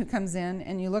patient who comes in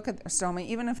and you look at their stoma,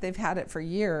 even if they've had it for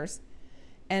years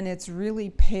and it's really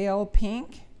pale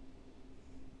pink,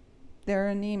 they're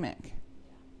anemic.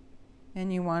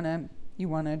 And you want to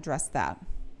address that.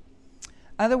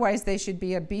 Otherwise, they should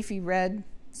be a beefy red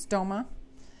stoma.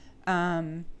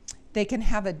 They can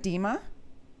have edema,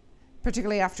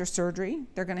 particularly after surgery.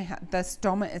 They're going to have, the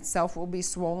stoma itself will be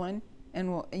swollen,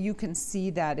 and you can see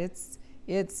that it's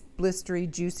blistery,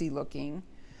 juicy looking.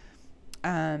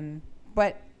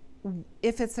 But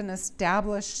if it's an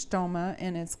established stoma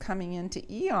and it's coming into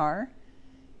ER,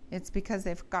 it's because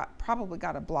they've probably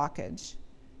got a blockage,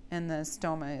 and the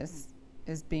stoma is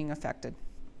being affected.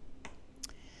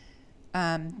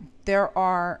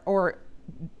 Or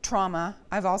trauma.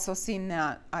 I've also seen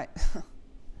that.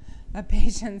 A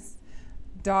patient's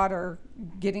daughter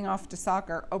getting off to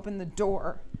soccer opened the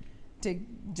door to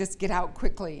just get out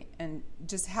quickly and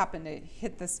just happened to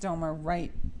hit the stoma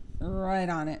right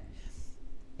on it.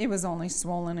 It was only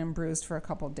swollen and bruised for a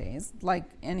couple of days, like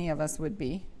any of us would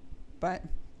be,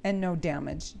 and no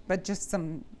damage, but just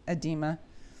some edema.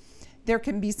 There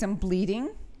can be some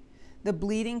bleeding. The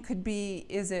bleeding could be,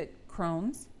 is it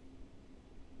Crohn's?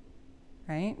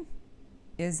 Right?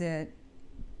 Is it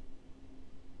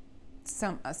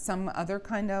some other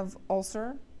kind of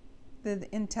ulcer, the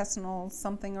intestinal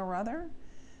something or other?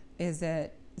 Is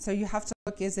it, so you have to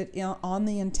look, is it on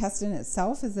the intestine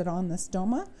itself? Is it on the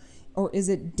stoma? Or is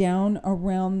it down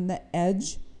around the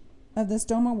edge of the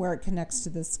stoma where it connects to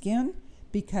the skin?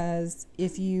 Because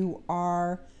if you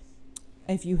have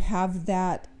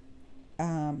that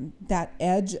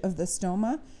edge of the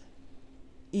stoma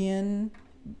in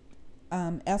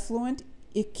effluent,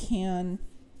 it can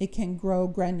grow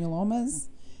granulomas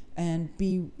and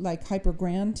be like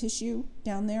hypergran tissue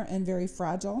down there and very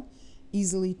fragile,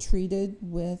 easily treated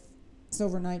with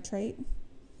silver nitrate.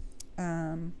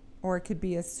 Or it could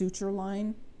be a suture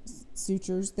line,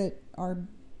 sutures that are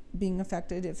being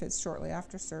affected if it's shortly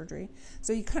after surgery.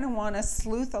 So you kind of want to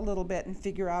sleuth a little bit and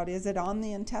figure out, is it on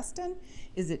the intestine?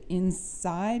 Is it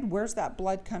inside? Where's that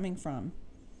blood coming from?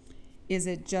 Is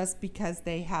it just because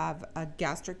they have a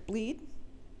gastric bleed?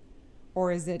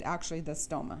 Or is it actually the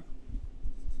stoma?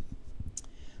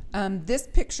 This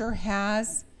picture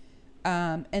has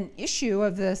an issue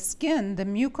of the skin, the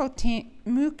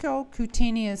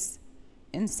mucocutaneous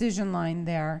incision line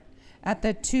there. At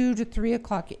the 2 to 3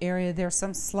 o'clock area, there's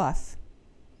some slough.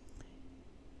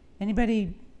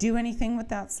 Anybody do anything with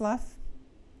that slough?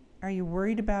 Are you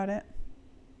worried about it?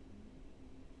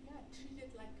 Yeah, treat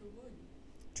it like a wound.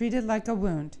 Treat it like a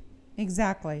wound.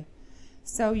 Exactly.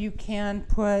 So you can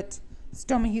put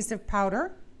stoma adhesive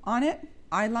powder on it,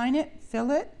 eyeline it,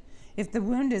 fill it. If the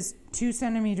wound is 2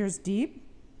 centimeters deep,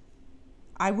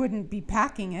 I wouldn't be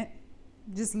packing it.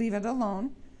 Just leave it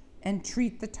alone and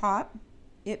treat the top.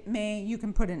 You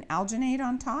can put an alginate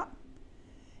on top,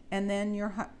 and then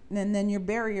your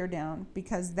barrier down,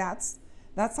 because that's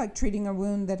like treating a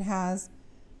wound that has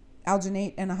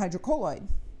alginate and a hydrocolloid,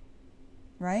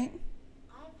 right?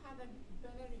 I've had a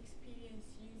better experience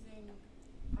using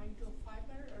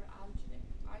hydrofiber or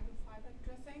hydrofiber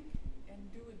dressing and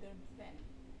do them thin.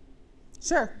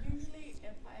 Sure. Usually,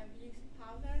 if I have used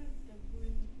powder, the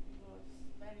wound was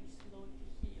very slow to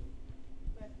heal.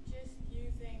 But just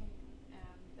using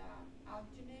the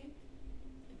alginate,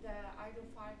 the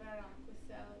hydrofiber,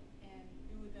 aquacell, and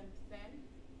do them thin,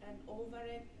 and over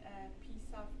it a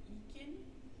piece of Ekin,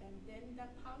 and then the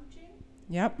pouching.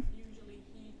 Yep. Usually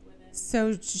heat within.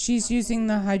 So she's using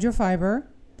the hydrofiber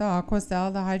the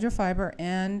Aquacell, the hydrofiber,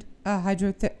 and a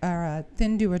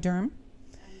thin duoderm.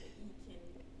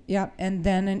 Yep, and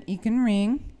then an Econ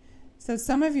ring. So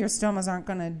some of your stomas aren't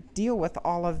going to deal with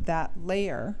all of that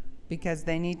layer because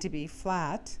they need to be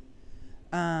flat.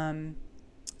 Some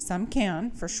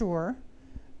can, for sure.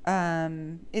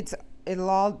 You'll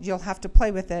have to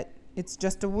play with it. It's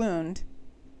just a wound.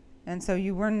 And so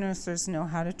you wound nurses know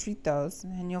how to treat those,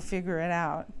 and you'll figure it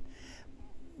out.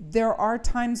 There are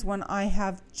times when I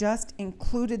have just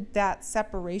included that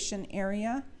separation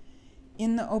area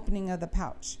in the opening of the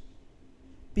pouch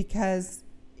because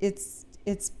it's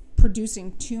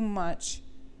producing too much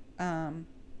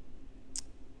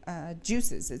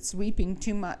juices. It's sweeping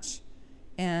too much,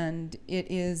 and it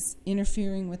is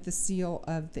interfering with the seal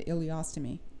of the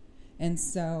ileostomy. And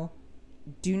so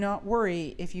do not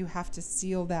worry if you have to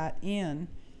seal that in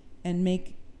and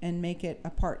make it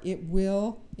apart. It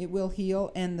will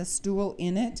heal, and the stool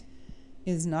in it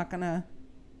is not gonna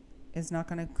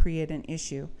create an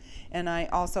issue. And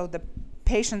the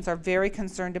patients are very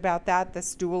concerned about that. The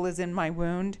stool is in my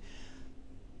wound.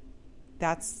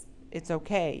 It's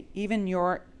okay. Even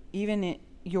your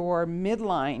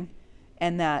midline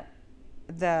and that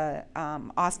the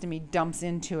ostomy dumps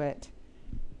into it.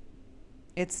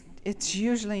 It's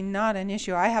usually not an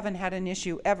issue. I haven't had an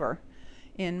issue ever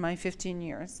in my 15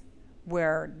 years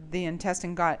where the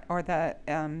intestine the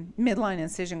midline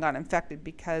incision got infected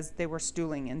because they were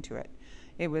stooling into it.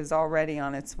 It was already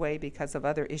on its way because of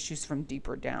other issues from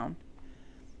deeper down.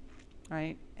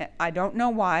 Right? I don't know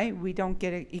why we don't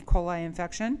get an E. coli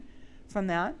infection from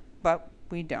that, but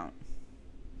we don't.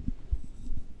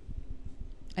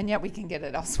 And yet we can get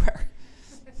it elsewhere.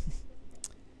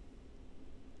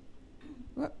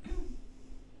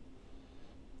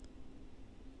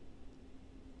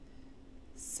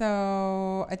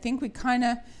 So I think we kind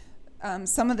of,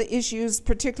 some of the issues,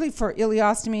 particularly for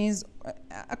ileostomies,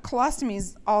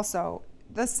 colostomies also,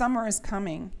 the summer is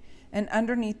coming. And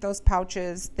underneath those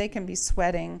pouches, they can be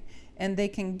sweating and they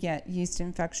can get yeast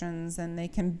infections, and they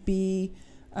can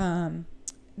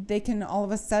all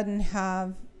of a sudden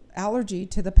have allergy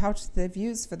to the pouch that they've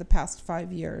used for the past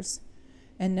 5 years.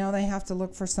 And now they have to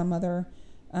look for some other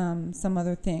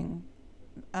thing.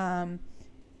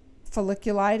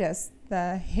 Folliculitis,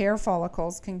 the hair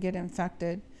follicles can get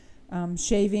infected.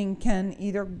 Shaving can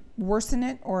either worsen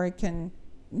it or it can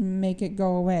make it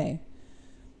go away.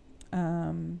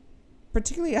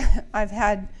 Particularly, I've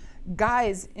had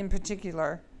guys in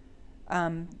particular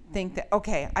think that,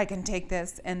 okay, I can take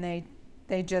this, and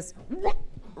they just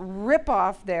rip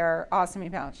off their ostomy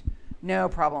pouch. No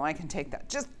problem, I can take that.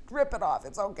 Just rip it off,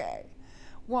 it's okay.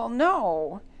 Well,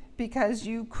 no, because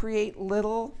you create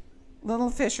little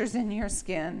fissures in your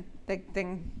skin that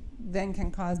then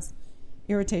can cause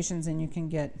irritations, and you can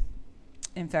get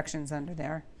infections under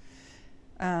there.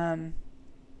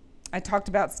 I talked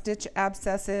about stitch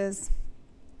abscesses.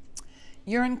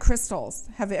 Urine crystals.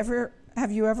 Have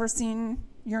you ever seen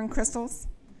urine crystals?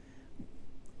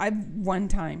 I've one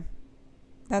time.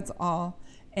 That's all.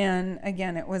 And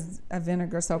again, it was a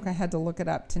vinegar soak. I had to look it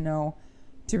up to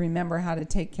remember how to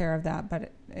take care of that,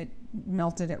 but it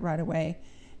melted it right away.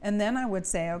 And then I would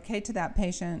say, okay, to that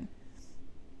patient,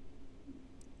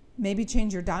 maybe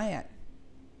change your diet.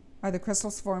 Are the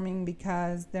crystals forming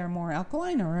because they're more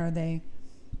alkaline, or are they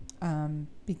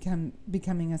becoming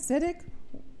acidic?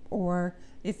 Or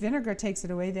if vinegar takes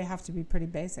it away, they have to be pretty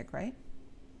basic, right?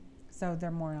 So they're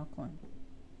more alkaline.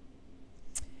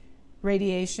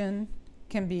 Radiation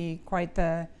can be quite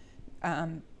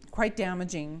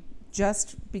damaging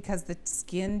just because the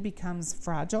skin becomes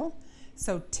fragile.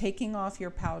 So taking off your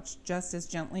pouch just as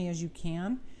gently as you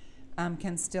can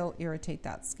still irritate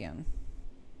that skin.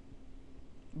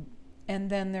 And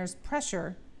then there's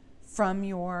pressure from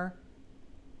your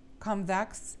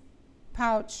convex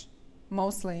pouch.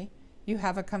 Mostly you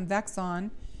have a convex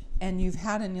on, and you've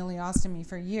had an ileostomy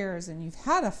for years, and you've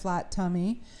had a flat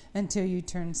tummy until you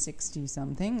turn 60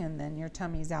 something, and then your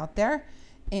tummy's out there,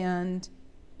 and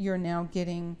you're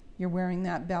wearing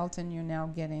that belt, and you're now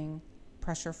getting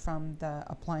pressure from the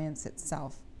appliance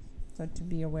itself. So to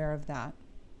be aware of that.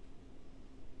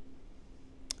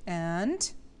 And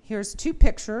here's 2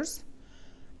 pictures.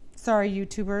 Sorry,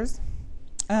 YouTubers.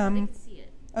 They can see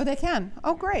it. Oh, they can.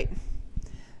 Oh, great.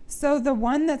 So the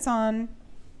one that's on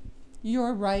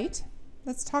your right,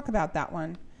 let's talk about that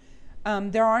one.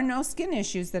 There are no skin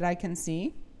issues that I can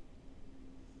see.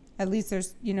 At least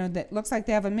there's, that looks like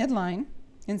they have a midline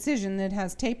incision that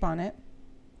has tape on it.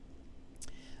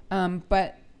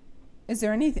 But is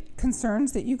there any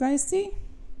concerns that you guys see?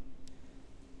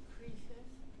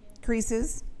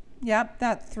 Creases. Yep,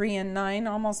 that 3 and 9,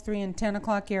 almost 3 and 10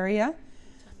 o'clock area.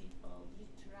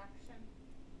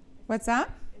 What's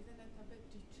that? Isn't it a bit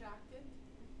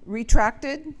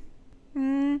Retracted?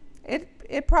 retracted?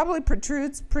 It probably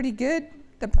protrudes pretty good.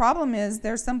 The problem is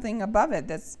there's something above it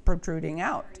that's protruding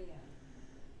out. Hernia.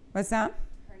 What's that?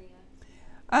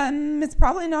 Hernia. It's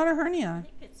probably not a hernia. I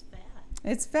think it's fat.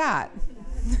 It's fat.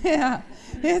 Yeah,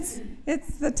 it's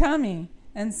the tummy.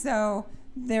 And so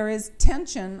there is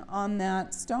tension on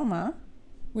that stoma,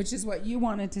 which is what you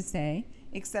wanted to say,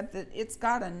 except that it's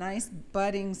got a nice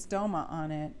budding stoma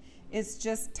on it. It's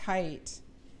just tight.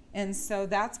 And so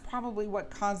that's probably what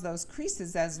caused those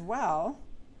creases as well,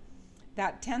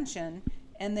 that tension,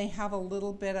 and they have a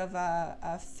little bit of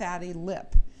a fatty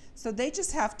lip. So they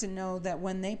just have to know that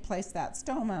when they place that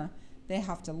stoma, they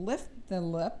have to lift the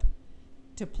lip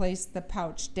to place the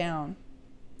pouch down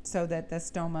so that the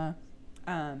stoma,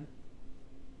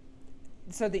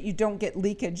 so that you don't get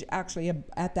leakage actually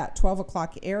at that 12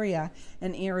 o'clock area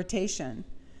and irritation.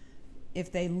 If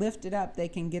they lift it up, they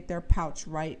can get their pouch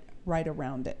right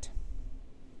around it.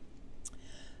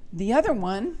 The other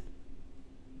one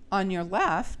on your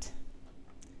left,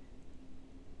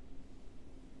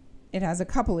 it has a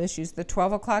couple issues. The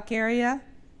 12 o'clock area,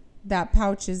 that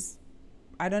pouch is,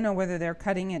 I don't know whether they're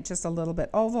cutting it just a little bit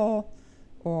oval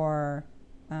or,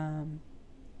 and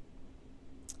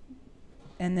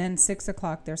then 6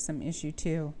 o'clock there's some issue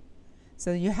too.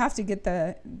 So you have to get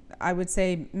I would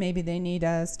say maybe they need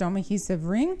a stoma adhesive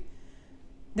ring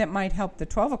that might help the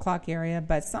 12 o'clock area,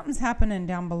 but something's happening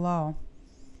down below.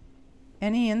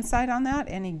 Any insight on that?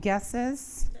 Any guesses?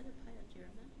 Is that a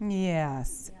pyoderma?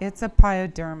 Yes, it's a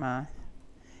pyoderma.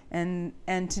 And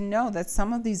to know that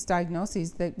some of these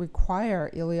diagnoses that require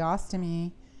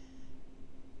ileostomy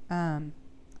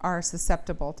are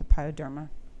susceptible to pyoderma.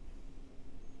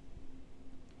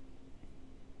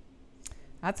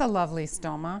 That's a lovely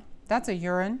stoma. That's a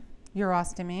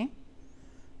urostomy.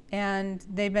 And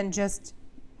they've been just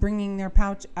bringing their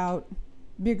pouch out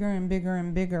bigger and bigger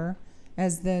and bigger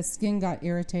as the skin got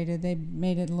irritated. They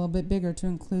made it a little bit bigger to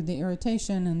include the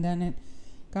irritation, and then it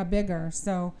got bigger.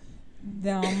 So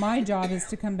now my job is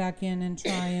to come back in and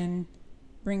try and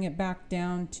bring it back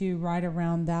down to right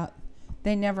around that.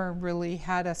 They never really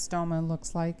had a stoma,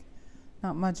 looks like.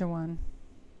 Not much of one.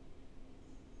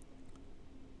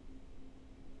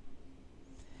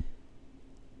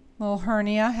 Little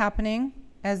hernia happening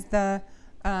as the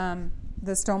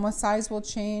stoma size will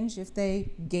change if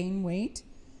they gain weight,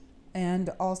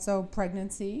 and also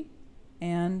pregnancy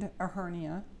and a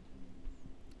hernia.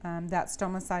 That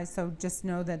stoma size, so just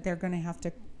know that they're going to have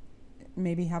to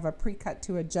maybe have a pre-cut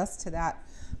to adjust to that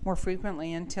more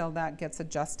frequently until that gets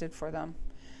adjusted for them.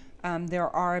 There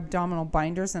are abdominal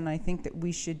binders, and I think that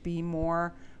we should be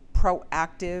more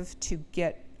proactive to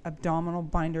get abdominal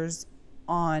binders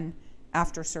on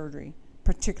after surgery,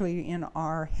 particularly in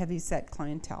our heavy-set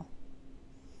clientele.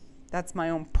 That's my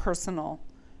own personal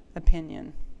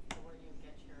opinion. So where do you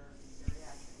get your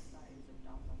bariatric size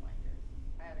abdominal binders?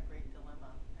 I had a great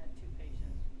dilemma. I had 2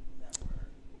 patients that were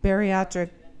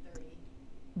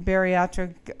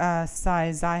Bariatric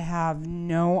size, I have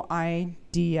no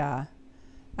idea,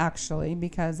 actually,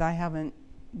 because I haven't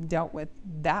dealt with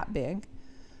that big.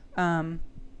 I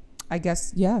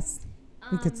guess, yes,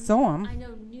 we could sew them. I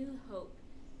know New Hope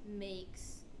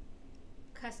makes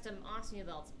custom ostomy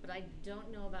belts, but I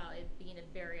don't know about it being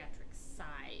a bariatric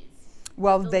size.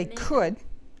 Well, They'll they make could.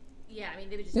 Yeah, I mean,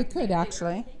 they would just They have to could, make it bigger.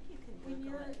 actually. When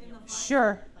you're in the hospital,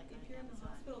 Sure. if you're in the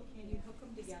hospital, can you hook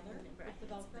them together with the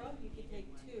Velcro? You can take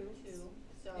two.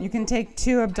 So You can take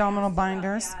 2 abdominal I asked about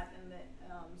binders. that, and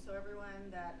so everyone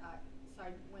that so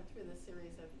I went through this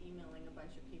series of emailing a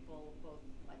bunch of people, both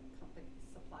like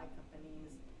supply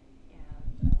companies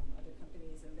and other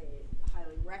companies, and they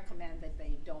highly recommend that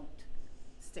they don't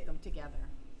stick them together.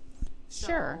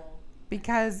 Sure, So-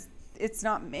 because it's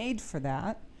not made for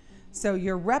that. So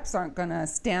your reps aren't going to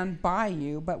stand by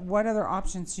you, but what other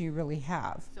options do you really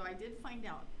have? So I did find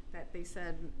out that they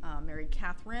said Mary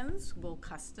Catherine's will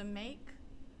custom make.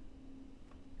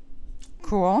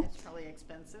 Cool. It's probably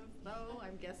expensive though,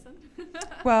 I'm guessing.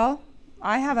 Well,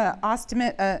 I have an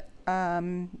ostomate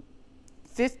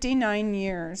 59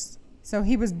 years. So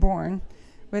he was born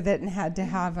with it and had to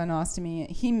have an ostomy.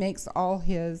 He makes all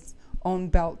his own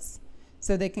belts.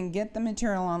 So they can get the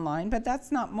material online, but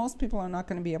that's not, most people are not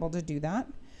going to be able to do that.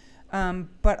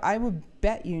 But I would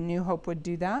bet you New Hope would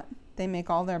do that. They make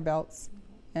all their belts.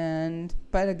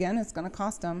 But again, it's going to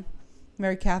cost them.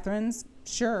 Mary Catherine's,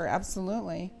 sure,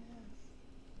 absolutely.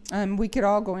 We could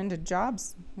all go into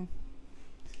jobs.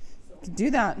 Could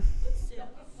do that.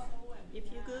 If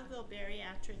you Google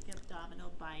bariatric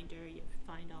abdominal binder, you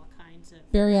find all kinds of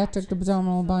Bariatric options.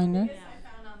 abdominal binder. This I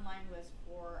found online was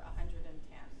for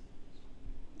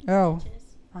 $110. Oh,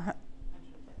 Inches.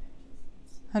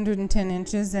 110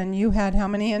 inches, and you had how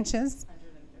many inches?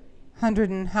 100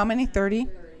 and how many? 30?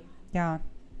 30. Yeah.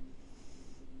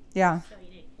 Yeah. So you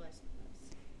need plus.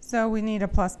 So we need a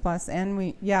plus,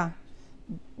 and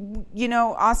you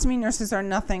know, ostomy nurses are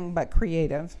nothing but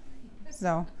creative.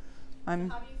 So I'm.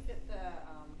 How do you fit the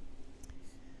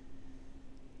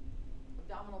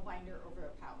abdominal binder over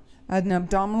a pouch? An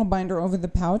abdominal binder over the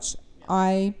pouch.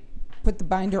 I put the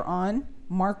binder on,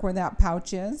 mark where that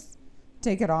pouch is,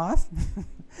 take it off,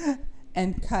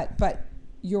 and cut. But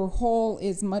your hole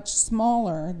is much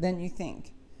smaller than you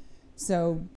think.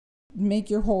 So make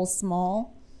your hole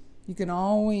small. You can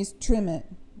always trim it,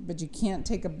 but you can't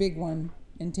take a big one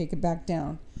and take it back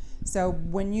down. So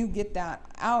when you get that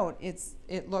out,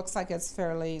 it looks like it's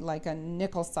fairly like a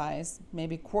nickel size,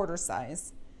 maybe quarter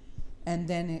size, and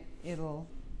then it'll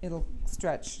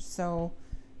stretch. So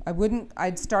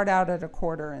I'd start out at a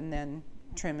quarter and then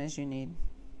trim as you need.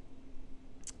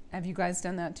 Have you guys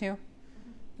done that too?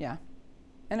 Mm-hmm. Yeah,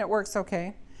 and it works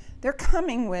okay. They're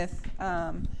coming with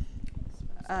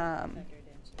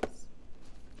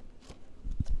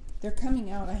they're coming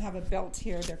out. I have a belt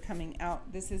here. They're coming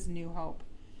out. This is New Hope.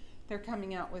 They're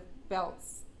coming out with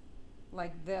belts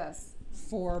like this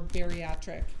for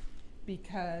bariatric,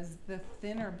 because the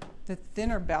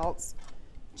thinner belts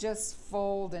just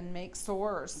fold and make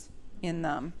sores in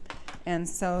them. And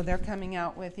so they're coming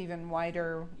out with even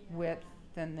wider width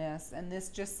than this, and this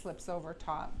just slips over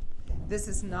top. This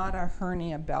is not a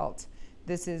hernia belt.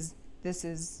 This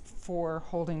is for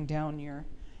holding down your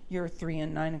 3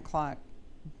 and 9 o'clock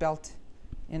belt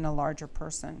in a larger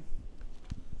person.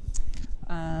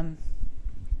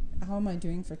 How am I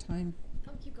doing for time?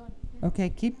 Oh, keep going. Okay,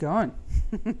 keep going.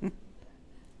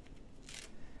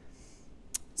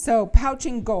 So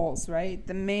pouching goals, right?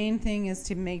 The main thing is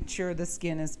to make sure the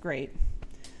skin is great.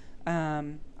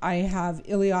 I have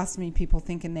ileostomy people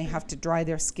thinking they have to dry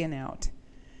their skin out,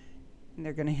 and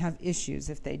they're going to have issues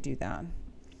if they do that.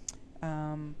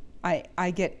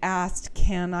 I get asked,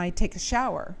 can I take a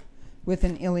shower with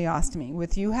an ileostomy?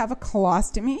 With you have a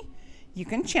colostomy, you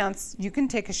can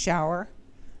take a shower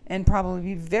and probably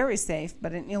be very safe,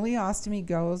 but an ileostomy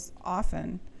goes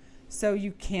often. So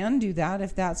you can do that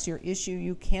if that's your issue.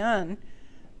 You can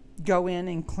go in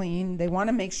and clean. They want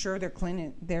to make sure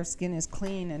their skin is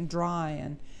clean and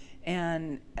dry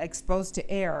and exposed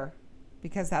to air,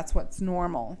 because that's what's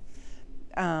normal.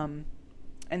 And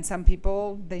some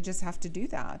people, they just have to do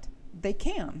that. They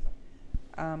can.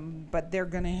 But they're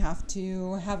going to have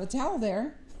a towel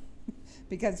there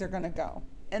because they're going to go.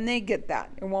 And they get that.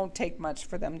 It won't take much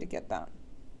for them to get that.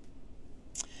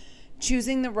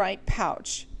 Choosing the right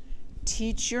pouch.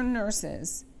 Teach your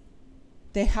nurses.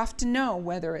 They have to know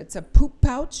whether it's a poop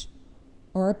pouch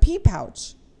or a pee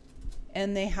pouch.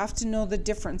 And they have to know the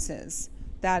differences.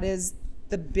 That is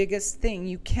the biggest thing.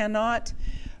 You cannot,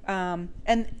 and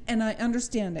I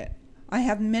understand it. I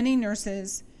have many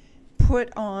nurses put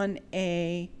on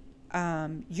a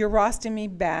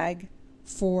urostomy bag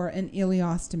for an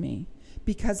ileostomy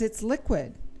because it's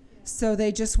liquid. So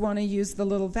they just want to use the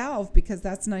little valve because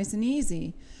that's nice and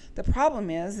easy. The problem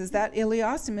is that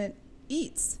ileostomy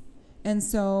eats. And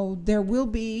so there will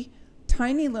be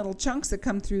tiny little chunks that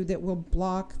come through that will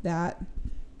block that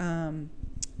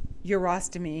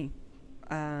urostomy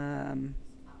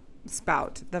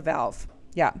spout, the valve.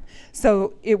 Yeah.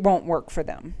 So it won't work for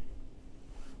them.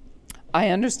 I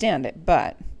understand it,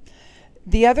 but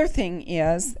the other thing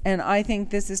is, and I think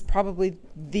this is probably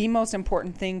the most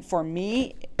important thing for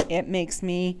me, it makes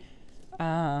me,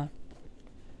 I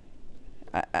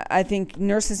think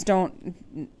nurses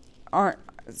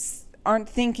aren't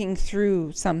thinking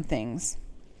through some things.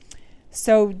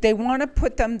 So they want to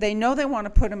put them, they know they want to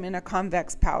put them in a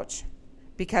convex pouch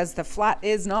because the flat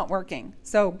is not working.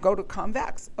 So go to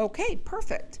convex. Okay,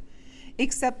 perfect.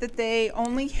 Except that they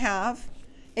only have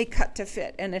a cut to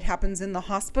fit, and it happens in the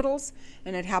hospitals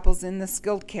and it happens in the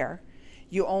skilled care.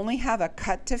 You only have a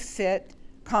cut to fit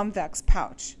convex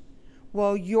pouch.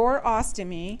 Well, your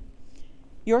ostomy,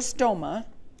 your stoma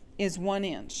is 1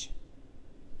 inch.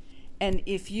 And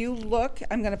if you look,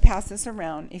 I'm going to pass this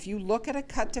around. If you look at a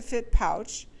cut to fit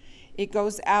pouch, it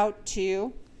goes out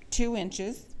to 2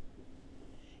 inches,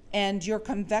 and your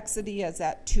convexity is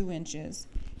at 2 inches.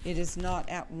 It is not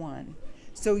at 1.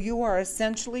 So you are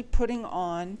essentially putting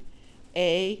on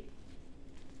a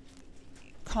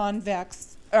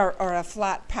convex or a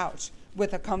flat pouch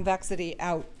with a convexity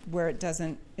out where it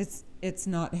doesn't, it's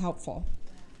not helpful.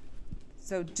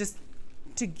 So just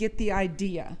to get the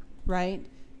idea, right?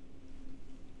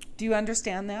 Do you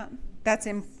understand that?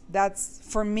 That's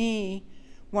for me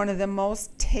one of the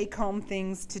most take-home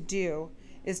things to do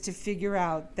is to figure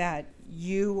out that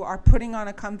you are putting on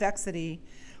a convexity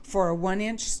for a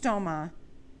 1-inch stoma,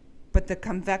 but the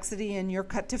convexity in your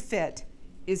cut to fit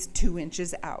is 2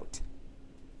 inches out.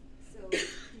 So do you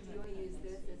want to use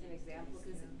this as an example?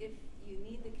 Because if you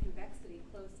need the convexity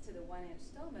close to the 1-inch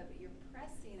stoma, but you're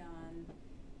pressing on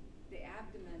the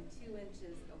abdomen 2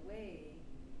 inches away,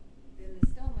 then the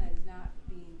stoma is not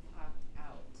being popped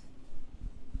out.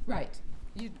 Right.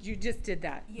 You just did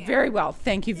that. Yeah. Very well.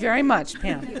 Thank you very much,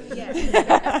 Pam. Yeah.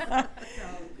 So,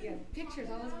 yeah, pictures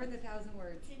always worth 1,000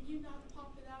 words. Can you not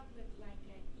pop it out with like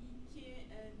an EK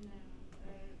and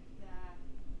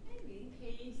Maybe. the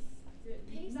paste?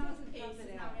 Paste Not doesn't paste, pop it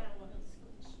it's out. not gonna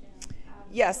squish down.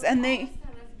 Yes, and they, Hollister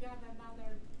has got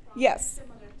another product Yes.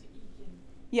 similar to Ekin.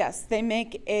 yes, they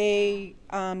make a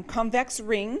convex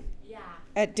ring Yeah.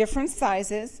 at different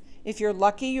sizes. If you're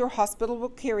lucky, your hospital will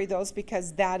carry those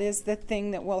because that is the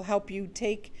thing that will help you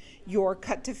take your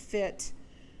cut to fit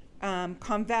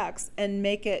convex and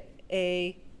make it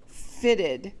a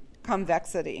fitted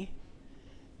convexity.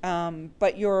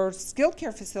 But your skilled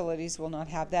care facilities will not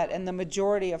have that, and the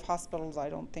majority of hospitals,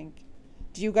 I don't think.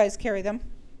 Do you guys carry them?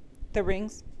 The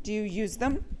rings? Do you use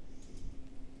them?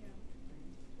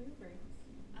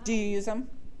 Do you use them?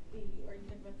 Are you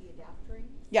talking about the adapt ring?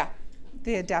 Yeah,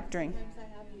 the adapt ring. Sometimes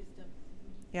I have used them.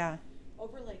 Yeah,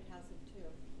 Overlake has them too.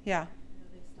 yeah. You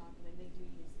know, they stock them and they do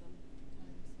use them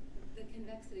sometimes. The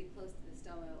convexity close to the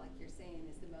stoma, like you're saying,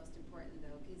 is the most important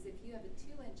though, because if you have a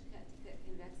 2-inch cut to fit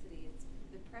convexity,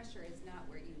 the pressure is not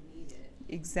where you need it.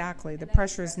 Exactly. The And that's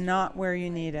pressure is not where you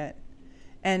frustrating. need it.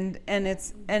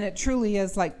 And it truly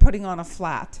is like putting on a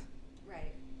flat.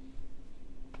 Right.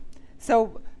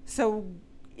 So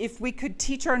if we could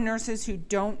teach our nurses who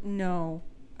don't know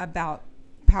about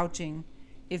pouching,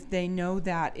 if they know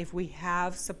that, if we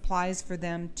have supplies for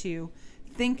them to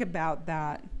think about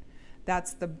that,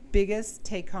 that's the biggest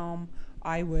take home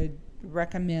I would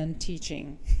recommend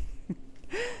teaching.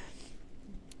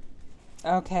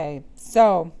 Okay,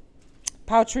 so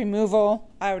pouch removal,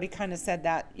 I already kind of said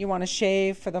that. You want to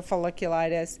shave for the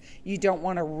folliculitis. You don't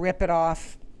want to rip it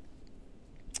off.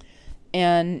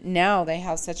 And now they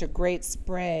have such a great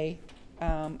spray.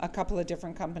 A couple of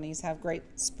different companies have great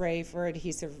spray for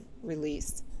adhesive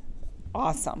release.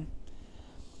 Awesome.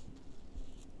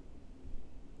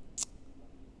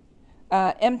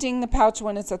 Emptying the pouch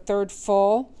when it's a third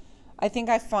full. I think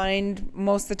I find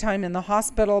most of the time in the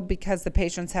hospital, because the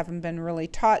patients haven't been really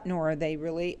taught, nor are they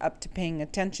really up to paying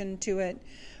attention to it,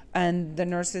 and the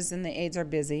nurses and the aides are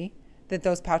busy, that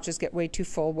those pouches get way too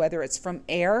full, whether it's from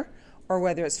air or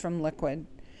whether it's from liquid.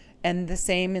 And the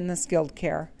same in the skilled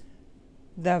care.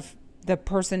 The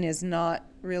person is not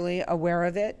really aware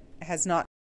of it, has not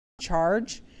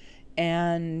charge,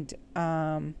 and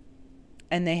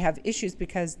they have issues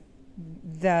because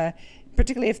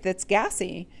particularly if it's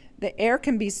gassy, the air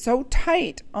can be so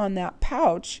tight on that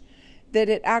pouch that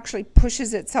it actually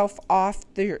pushes itself off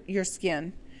your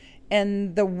skin,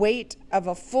 and the weight of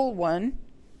a full one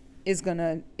is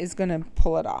gonna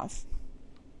pull it off.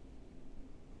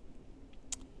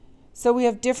 So we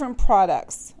have different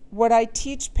products. What I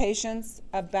teach patients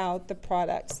about the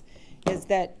products is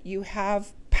that you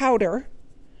have powder,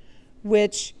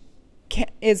 which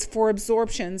is for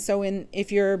absorption. So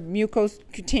if your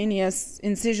mucocutaneous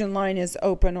incision line is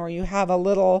open, or you have a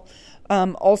little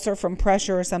ulcer from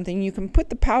pressure or something, you can put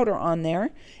the powder on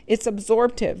there. It's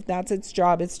absorptive. That's its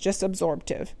job. It's just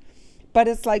absorptive. But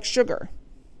it's like sugar.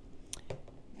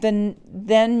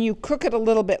 Then you cook it a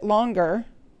little bit longer,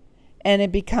 and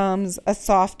it becomes a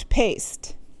soft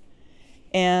paste.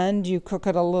 And you cook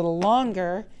it a little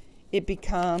longer, it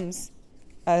becomes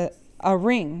a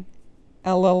ring.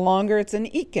 A little longer, it's an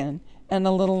Ekin, and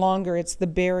a little longer, it's the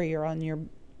barrier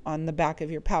on the back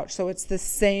of your pouch. So it's the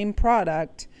same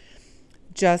product,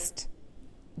 just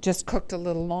cooked a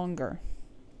little longer.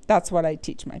 That's what I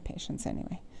teach my patients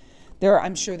anyway.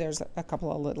 I'm sure there's a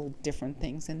couple of little different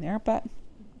things in there, but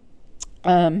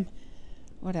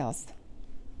what else?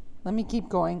 Let me keep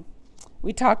going.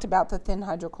 We talked about the thin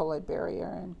hydrocolloid barrier,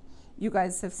 and you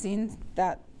guys have seen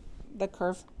the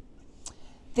curve.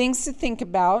 Things to think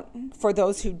about for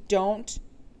those who don't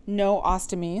know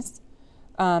ostomies,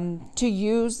 to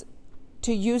use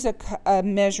a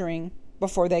measuring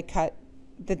before they cut,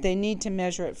 that they need to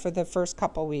measure it for the first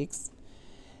couple weeks,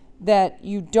 that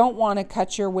you don't want to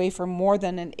cut your wafer more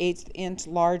than an 1/8 inch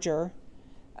larger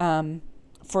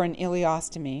for an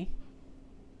ileostomy,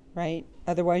 right?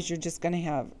 Otherwise, you're just going to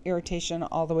have irritation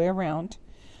all the way around.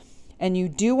 And you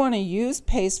do want to use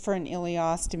paste for an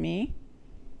ileostomy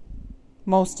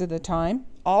most of the time.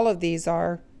 All of these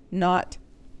are not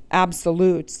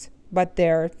absolutes, but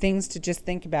they're things to just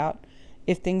think about.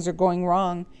 if things are going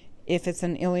wrong, if it's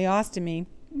an ileostomy,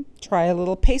 try a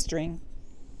little pastering.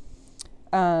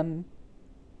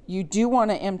 You do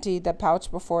want to empty the pouch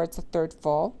before it's a third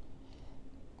full.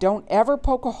 Don't ever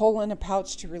poke a hole in a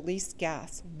pouch to release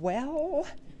gas. Well,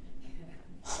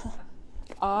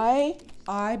 I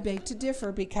beg to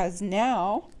differ, because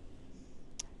now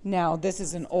this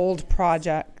is an old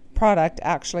product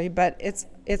actually, but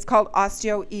it's called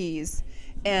Ostomies,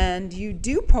 and you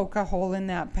do poke a hole in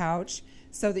that pouch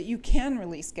so that you can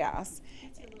release gas.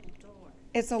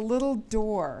 It's a little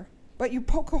door, but you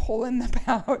poke a hole in the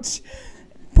pouch,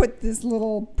 put this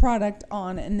little product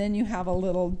on, and then you have a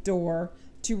little door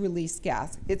to release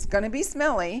gas. It's going to be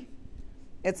smelly.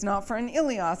 It's not for an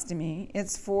ileostomy.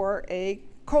 It's for a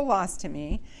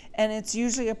colostomy, and it's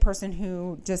usually a person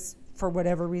who just, for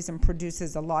whatever reason,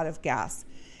 produces a lot of gas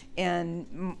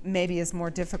and maybe is more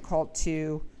difficult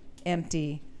to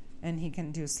empty, and he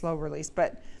can do slow release.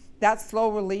 But that slow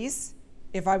release,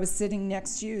 if I was sitting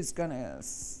next to you, is going to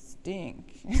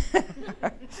stink.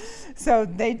 So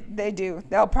they do.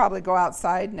 They'll probably go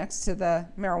outside next to the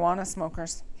marijuana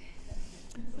smokers.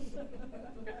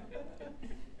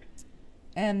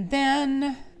 And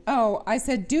then, I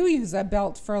said do use a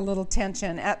belt for a little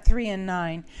tension at 3 and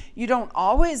 9. You don't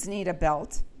always need a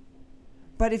belt,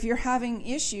 but if you're having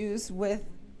issues with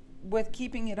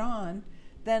keeping it on,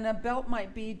 then a belt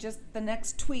might be just the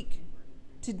next tweak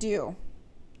to do.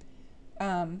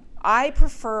 I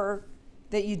prefer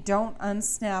that you don't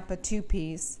unsnap a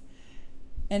 2-piece,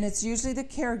 and it's usually the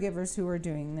caregivers who are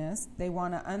doing this. They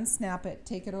want to unsnap it,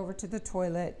 take it over to the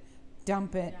toilet,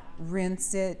 dump it,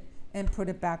 rinse it, and put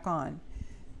it back on.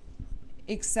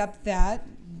 Except that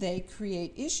they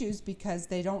create issues because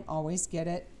they don't always get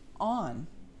it on.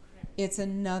 It's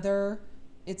another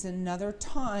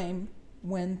time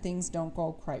when things don't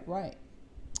go quite right.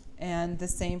 And the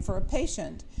same for a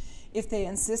patient. If they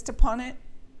insist upon it,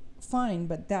 fine,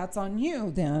 but that's on you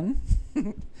then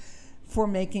for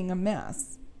making a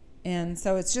mess. And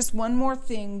so it's just one more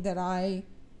thing that I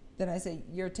say,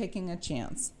 you're taking a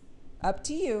chance. Up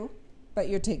to you, but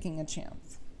you're taking a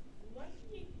chance. What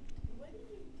do you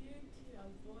do to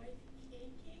avoid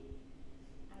caking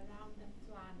around the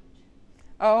flange?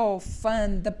 Oh,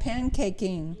 fun. The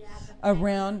pancaking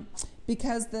around,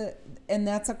 because and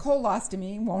that's a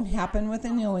colostomy, won't happen with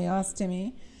an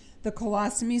ileostomy. The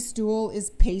colostomy stool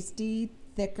is pasty,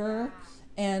 thicker,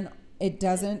 and it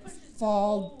doesn't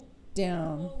fall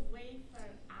down.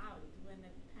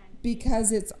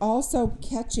 Because it's also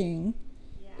catching,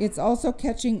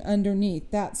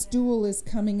 underneath. That stool is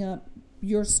coming up.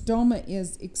 Your stoma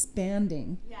is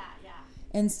expanding.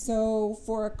 And so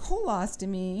for a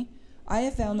colostomy, I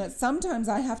have found that sometimes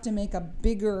I have to make a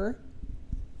bigger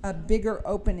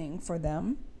opening for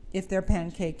them if they're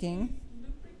pancaking.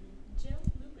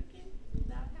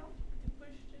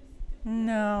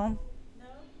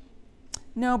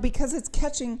 No, because it's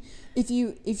catching. If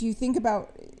you think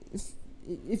about,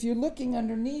 if you're looking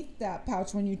underneath that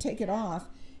pouch when you take it off,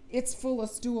 it's full of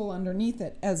stool underneath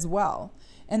it as well,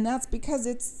 and that's because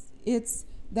it's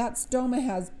that stoma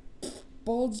has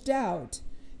bulged out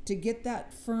to get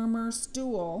that firmer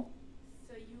stool.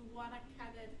 So you want to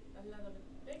cut it a little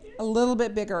bit bigger? A little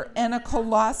bit bigger, and a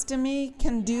colostomy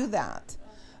can do that.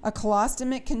 A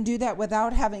colostomy can do that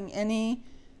without having any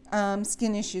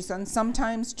skin issues, and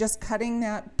sometimes just cutting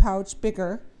that pouch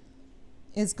bigger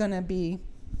is going to be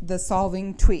the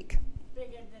solving tweak.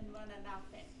 Bigger than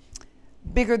 1.5 inch.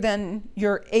 Bigger than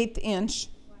your 1/8 inch.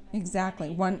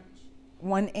 Exactly. One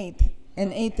eighth.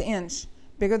 An 1/8 inch.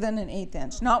 Bigger than an 1/8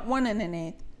 inch. Not 1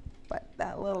 1/8, but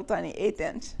that little tiny 1/8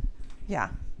 inch.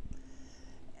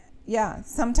 Yeah,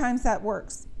 sometimes that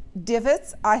works.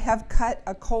 Divots, I have cut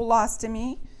a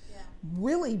colostomy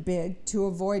really big to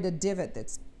avoid a divot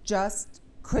that's just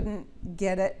couldn't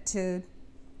get it to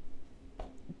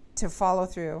follow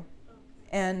through,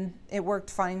 and it worked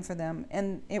fine for them.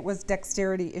 And it was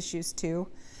dexterity issues too,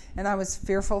 and I was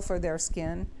fearful for their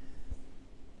skin,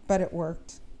 but it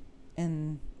worked,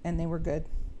 and they were good.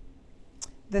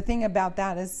 The thing about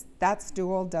that is that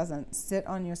stool doesn't sit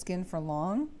on your skin for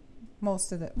long.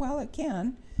 Most of it, well, it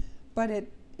can, but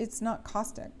it's not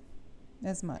caustic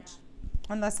as much,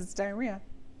 unless it's diarrhea.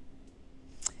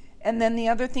 And then the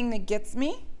other thing that gets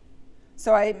me,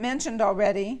 so I mentioned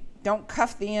already, don't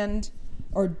cuff the end,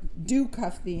 or do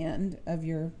cuff the end of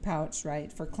your pouch,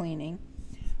 right, for cleaning.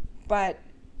 But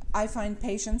I find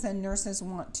patients and nurses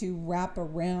want to wrap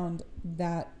around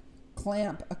that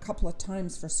clamp a couple of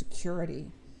times for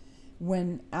security,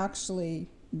 when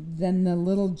actually then the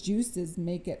little juices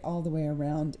make it all the way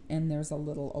around and there's a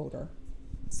little odor.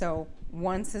 So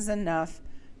once is enough,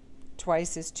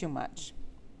 twice is too much.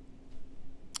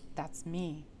 That's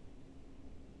me.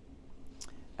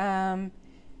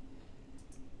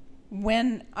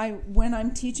 When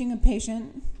I'm teaching a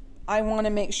patient, I want to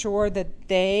make sure that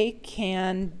they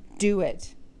can do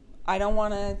it. I don't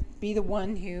want to be the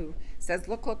one who says,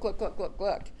 look.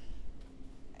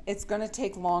 It's going to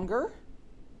take longer,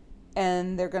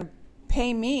 and they're going to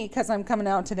pay me because I'm coming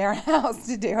out to their house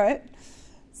to do it.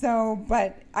 So,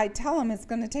 but I tell them it's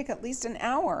going to take at least an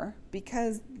hour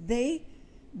because they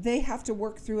have to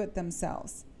work through it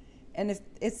themselves. And if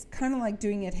it's kind of like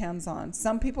doing it hands-on.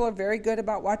 Some people are very good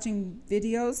about watching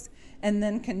videos and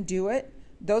then can do it.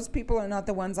 Those people are not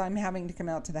the ones I'm having to come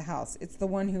out to the house. It's the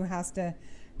one who has to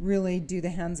really do the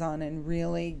hands-on and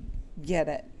really get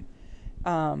it.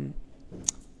 And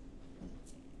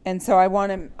so I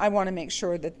want to make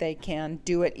sure that they can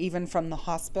do it even from the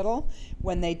hospital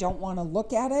when they don't want to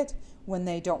look at it, when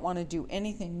they don't want to do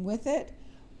anything with it.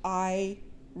 I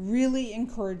really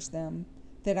encourage them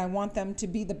that I want them to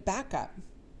be the backup.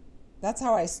 That's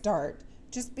how I start.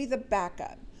 Just be the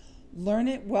backup. Learn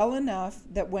it well enough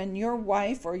that when your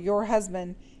wife or your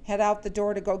husband head out the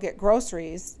door to go get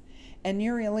groceries and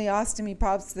your ileostomy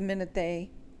pops the minute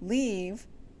they leave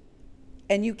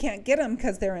and you can't get them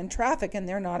because they're in traffic and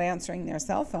they're not answering their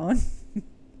cell phone,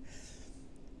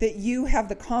 that you have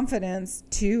the confidence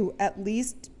to at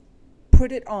least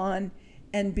put it on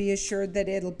and be assured that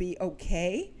it'll be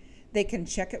okay. They can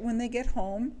check it when they get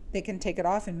home. They can take it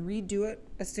off and redo it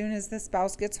as soon as the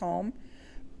spouse gets home.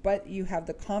 But you have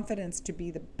the confidence to be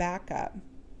the backup.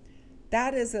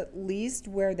 That is at least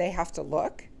where they have to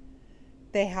look.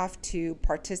 They have to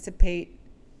participate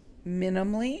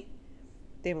minimally.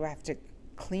 They have to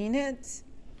clean it.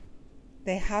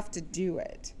 They have to do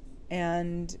it.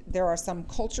 And there are some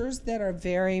cultures that are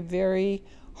very, very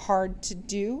hard to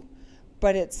do,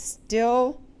 but it's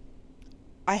still,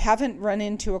 I haven't run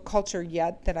into a culture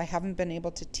yet that I haven't been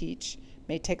able to teach.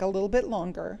 May take a little bit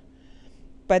longer,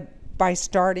 but by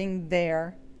starting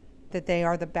there, that they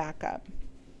are the backup.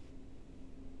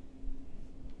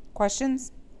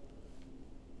 Questions?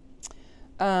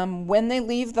 When they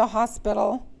leave the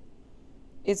hospital,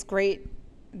 it's great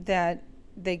that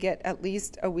they get at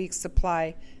least a week's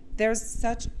supply. There's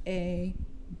such a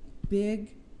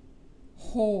big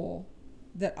hole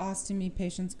that ostomy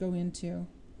patients go into.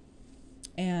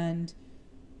 And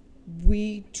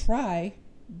we try,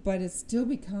 but it still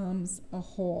becomes a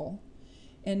hole.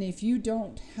 And if you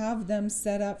don't have them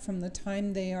set up from the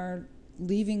time they are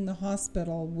leaving the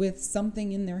hospital with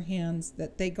something in their hands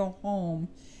that they go home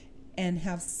and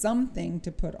have something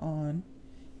to put on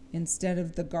instead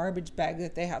of the garbage bag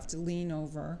that they have to lean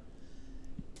over,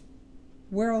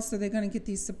 where else are they going to get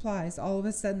these supplies? All of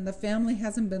a sudden, the family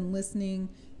hasn't been listening,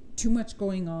 too much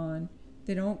going on,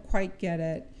 they don't quite get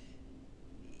it.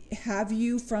 Have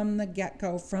you from the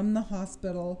get-go, from the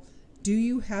hospital, do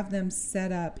you have them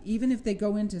set up, even if they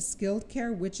go into skilled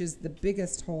care, which is the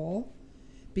biggest hole,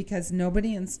 because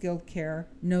nobody in skilled care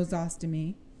knows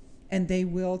ostomy, and they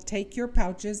will take your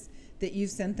pouches that you've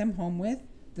sent them home with,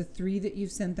 the 3 that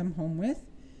you've sent them home with,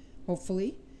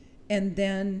 hopefully, and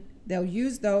then they'll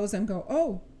use those and go,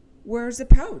 oh, where's a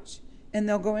pouch? And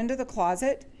they'll go into the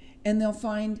closet and they'll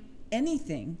find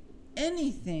anything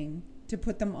to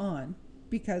put them on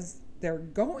because they're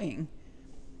going.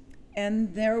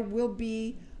 And there will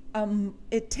be,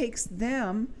 it takes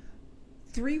them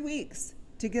 3 weeks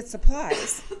to get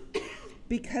supplies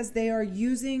because they are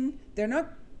using, they're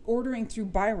not ordering through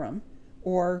Byram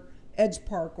or Edge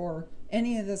Park or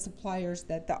any of the suppliers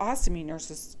that the ostomy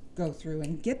nurses go through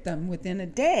and get them within a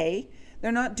day.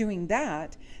 They're not doing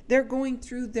that. They're going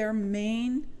through their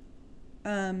main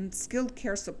skilled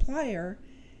care supplier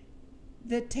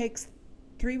that takes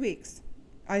 3 weeks.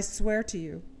 I swear to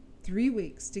you, 3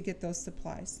 weeks to get those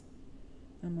supplies.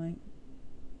 I'm like,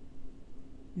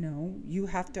 no, you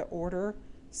have to order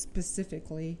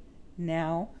specifically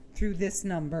now through this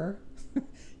number,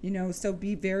 so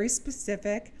be very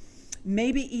specific.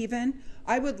 Maybe even,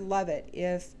 I would love it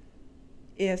if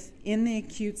in the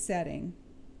acute setting,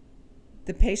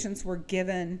 the patients were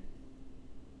given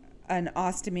an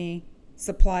ostomy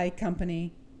supply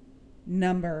company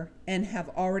number and have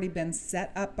already been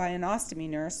set up by an ostomy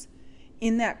nurse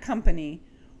in that company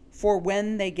for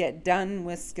when they get done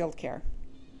with skilled care.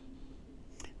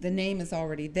 The name is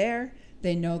already there.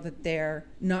 They know that they're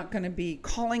not going to be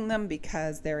calling them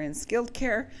because they're in skilled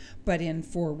care, but in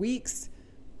 4 weeks,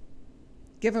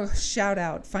 give a shout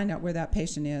out, find out where that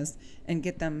patient is, and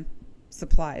get them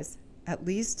supplies. At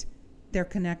least they're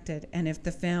connected. And if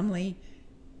the family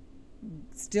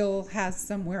still has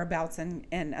some whereabouts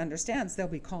and understands, they'll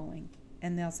be calling.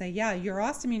 And they'll say, yeah, your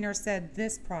ostomy nurse said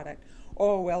this product.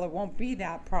 Oh, well, it won't be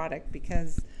that product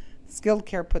because Skilled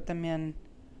care put them in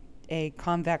a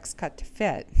convex cut to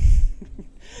fit.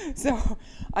 So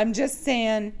I'm just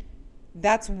saying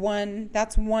that's one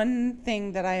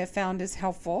thing that I have found is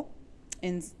helpful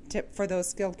for those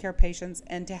skilled care patients,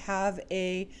 and to have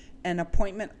an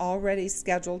appointment already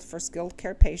scheduled for skilled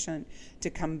care patient to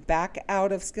come back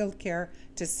out of skilled care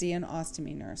to see an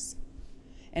ostomy nurse.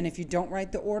 And if you don't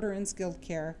write the order in skilled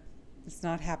care, it's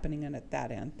not happening at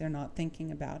that end. They're not thinking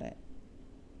about it.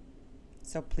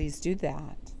 So please do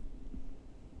that.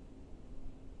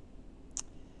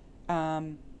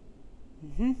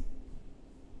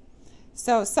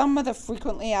 So some of the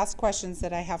frequently asked questions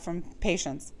that I have from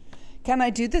patients. Can I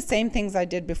do the same things I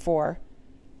did before?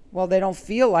 Well, they don't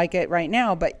feel like it right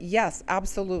now, but yes,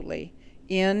 absolutely.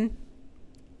 In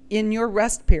your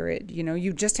rest period,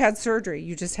 you just had surgery.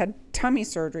 You just had tummy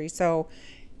surgery. So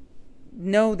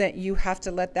know that you have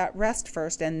to let that rest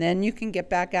first, and then you can get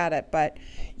back at it. But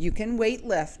you can weight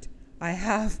lift. I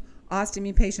have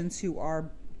ostomy patients who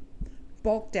are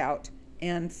bulked out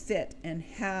and fit and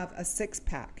have a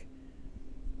six-pack.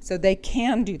 So they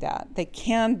can do that. They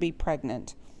can be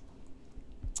pregnant.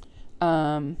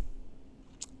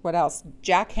 What else?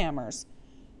 Jackhammers.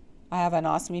 I have an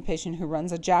ostomy patient who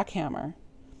runs a jackhammer.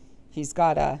 He's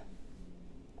got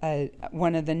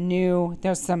one of the new,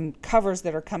 there's some covers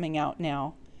that are coming out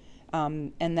now,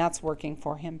 and that's working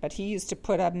for him. But he used to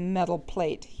put a metal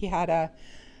plate. He had a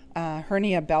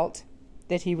hernia belt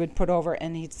that he would put over,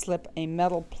 and he'd slip a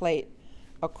metal plate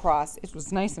across. It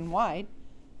was nice and wide,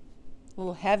 a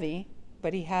little heavy,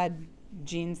 but he had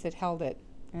jeans that held it,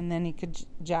 and then he could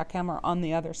jackhammer on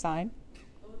the other side.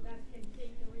 Oh, that can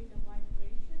take away the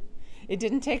vibration? It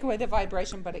didn't take away the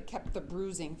vibration, but it kept the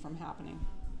bruising from happening.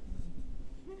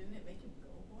 Didn't it make him go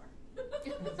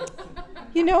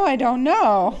more? I don't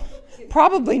know.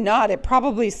 Probably not. It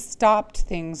probably stopped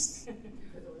things. Because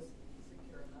it was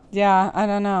secure enough. Yeah, I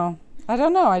don't know.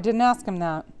 I didn't ask him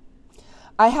that.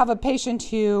 I have a patient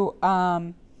who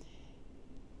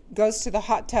goes to the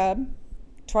hot tub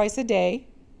twice a day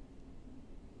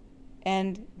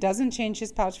and doesn't change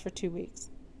his pouch for 2 weeks.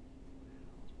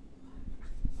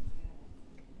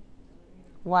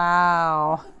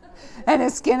 Wow. And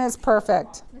his skin is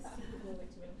perfect.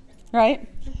 Right?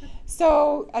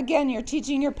 So again, you're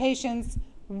teaching your patients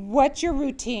what's your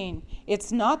routine.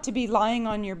 It's not to be lying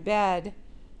on your bed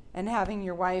and having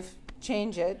your wife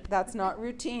change it. That's not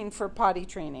routine for potty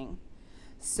training.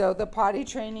 So the potty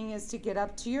training is to get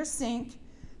up to your sink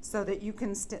so that you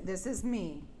can, this is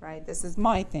me, right? This is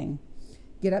my thing.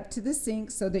 Get up to the sink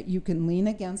so that you can lean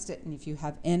against it, and if you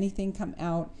have anything come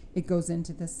out, it goes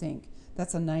into the sink.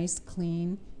 That's a nice,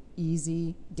 clean,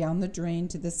 easy, down the drain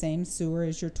to the same sewer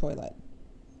as your toilet,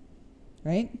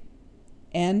 right?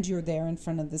 And you're there in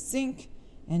front of the sink,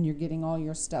 and you're getting all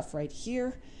your stuff right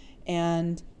here,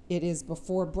 and it is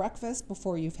before breakfast,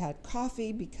 before you've had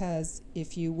coffee, because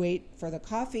if you wait for the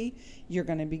coffee, you're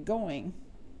going to be going,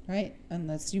 right?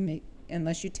 Unless you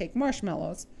take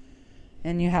marshmallows,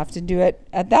 and you have to do it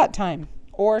at that time.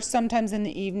 Or sometimes in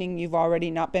the evening, you've already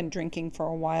not been drinking for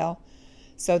a while,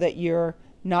 so that you're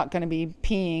not going to be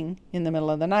peeing in the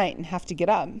middle of the night and have to get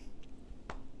up.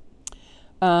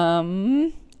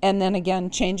 And then again,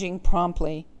 changing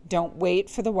promptly. Don't wait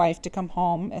for the wife to come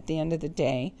home at the end of the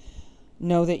day.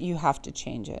 Know that you have to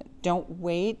change it. Don't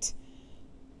wait.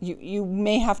 You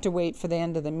may have to wait for the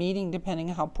end of the meeting, depending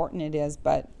on how important it is,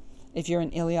 but if you're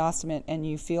an ileostomate and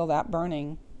you feel that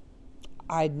burning,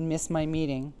 I'd miss my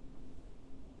meeting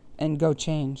and go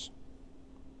change.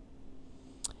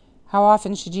 How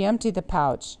often should you empty the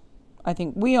pouch? I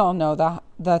think we all know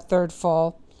the third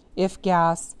full, if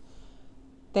gas.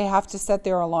 They have to set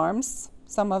their alarms,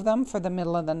 some of them, for the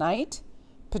middle of the night,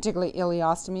 particularly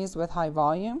ileostomies with high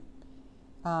volume.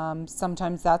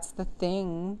 Sometimes that's the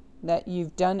thing, that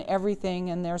you've done everything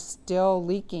and they're still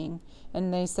leaking,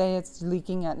 and they say it's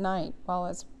leaking at night.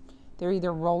 Well, they're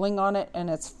either rolling on it and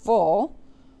it's full,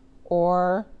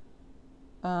 or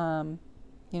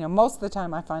most of the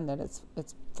time I find that it's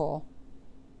full.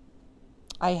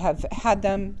 I have had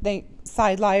them,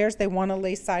 side liars, they want to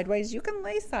lay sideways. You can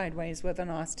lay sideways with an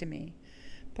ostomy.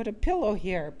 Put a pillow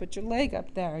here, put your leg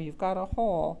up there, you've got a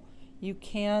hole. You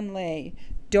can lay.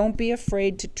 Don't be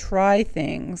afraid to try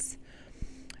things.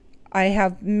 I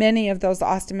have many of those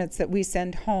ostomates that we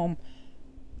send home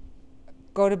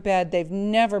go to bed. They've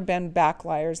never been back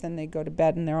liars, and they go to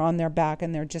bed and they're on their back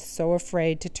and they're just so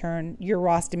afraid to turn. Your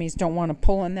ostomies don't want to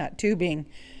pull in that tubing.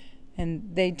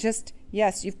 And they just,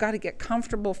 yes, you've got to get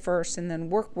comfortable first and then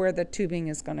work where the tubing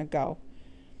is going to go.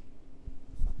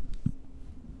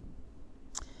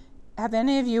 Have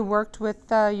any of you worked with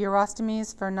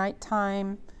urostomies for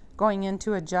nighttime going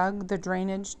into a jug, the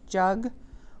drainage jug,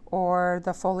 or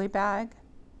the Foley bag.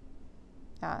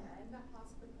 Yeah. And the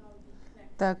hospital will be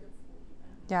connected The- to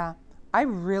food. Yeah, I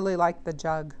really like the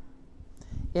jug.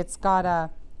 It's got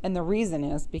and the reason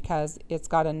is because it's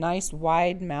got a nice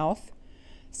wide mouth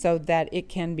so that it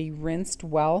can be rinsed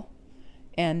well,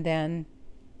 and then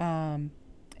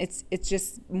it's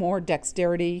just more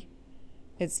dexterity.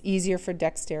 It's easier for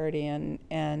dexterity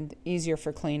and easier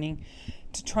for cleaning.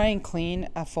 To try and clean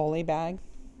a Foley bag,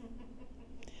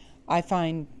 I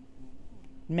find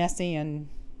messy and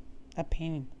a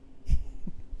pain.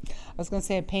 I was going to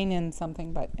say a pain in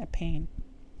something, but a pain.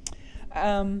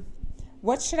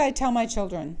 What should I tell my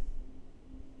children?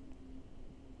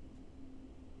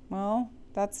 Well,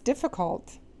 that's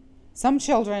difficult. Some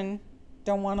children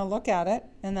don't want to look at it,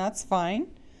 and that's fine.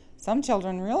 Some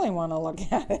children really want to look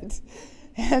at it.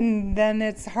 And then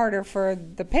it's harder for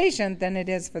the patient than it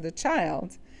is for the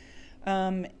child.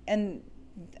 And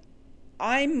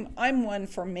I'm one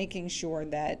for making sure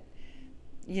that,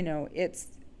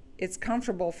 it's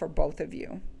comfortable for both of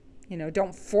you.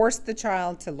 Don't force the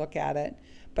child to look at it,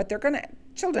 but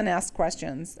children ask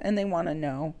questions and they want to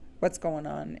know what's going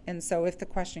on. And so if the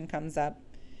question comes up,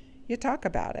 you talk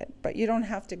about it, but you don't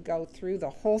have to go through the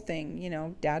whole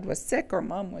thing. Dad was sick or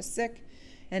mom was sick,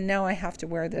 and now I have to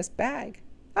wear this bag.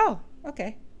 Oh,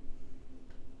 okay.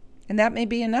 And that may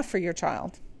be enough for your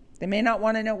child. They may not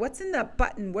want to know what's in that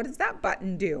button. What does that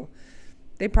button do?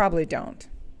 They probably don't,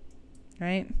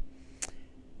 right?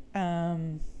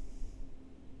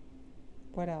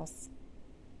 What else?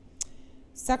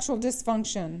 Sexual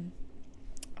dysfunction.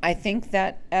 I think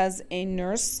that as a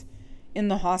nurse in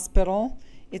the hospital,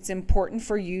 it's important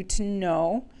for you to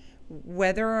know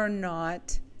whether or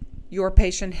not your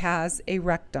patient has a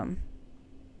rectum.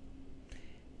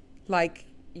 Like,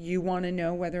 you want to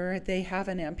know whether they have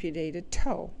an amputated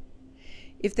toe.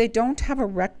 If they don't have a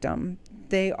rectum,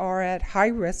 they are at high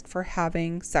risk for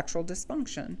having sexual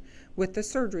dysfunction with the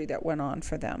surgery that went on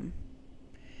for them.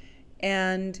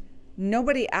 And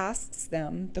nobody asks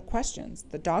them the questions.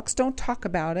 The docs don't talk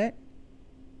about it.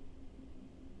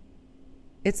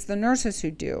 It's the nurses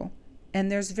who do.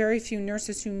 And there's very few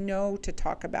nurses who know to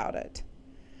talk about it.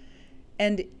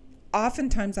 And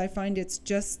oftentimes I find it's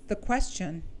just the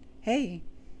question, hey,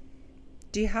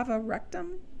 do you have a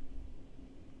rectum?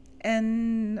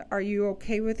 And are you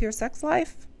okay with your sex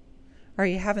life? Are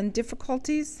you having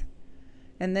difficulties?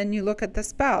 And then you look at the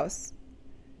spouse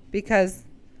because,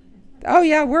 oh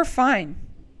yeah, we're fine.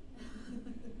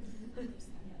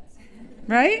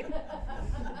 Right?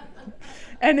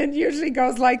 And it usually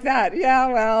goes like that. Yeah,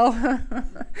 well,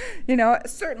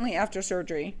 certainly after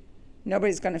surgery,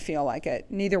 nobody's going to feel like it.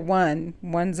 Neither one.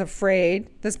 One's afraid.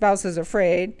 The spouse is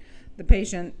afraid. The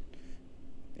patient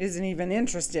isn't even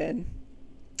interested.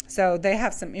 So they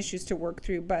have some issues to work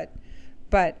through. But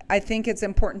I think it's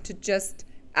important to just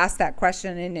ask that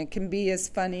question, and it can be as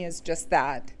funny as just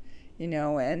that,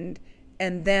 and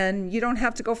then you don't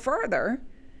have to go further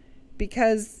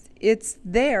because it's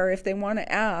there if they want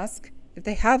to ask. If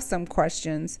they have some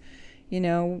questions,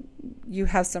 you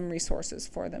have some resources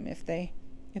for them if they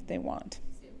want.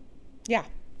 Yeah.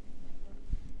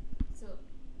 So,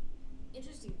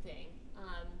 interesting thing.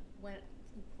 When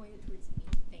you pointed towards me,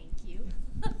 thank you.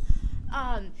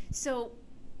 So,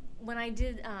 when I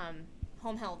did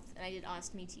home health and I did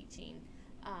ostomy teaching,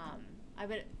 I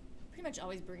would pretty much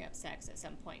always bring up sex at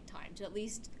some point in time to at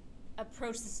least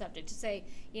approach the subject to say,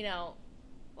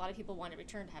 a lot of people want to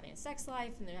return to having a sex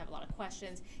life and they have a lot of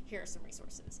questions. Here are some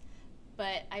resources.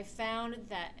 But I found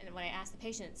that, and when I asked the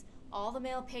patients, all the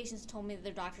male patients told me that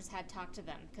their doctors had talked to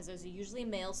them because those are usually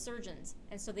male surgeons.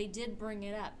 And so they did bring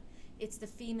it up. It's the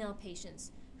female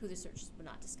patients who the surgeons would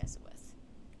not discuss it with.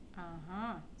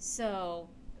 Uh-huh. So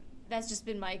that's just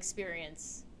been my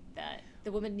experience, that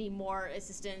the women need more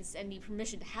assistance and need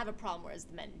permission to have a problem, whereas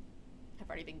the men have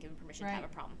already been given permission to have a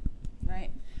problem. Right.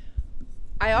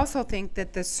 I also think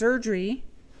that the surgery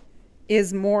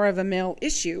is more of a male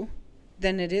issue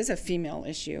than it is a female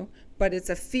issue, but it's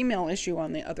a female issue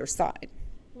on the other side.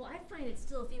 Well, I find it's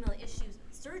still a female issue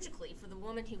surgically for the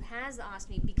woman who has the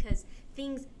ostomy because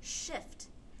things shift.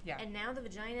 Yeah. And now the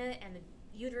vagina and the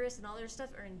uterus and all their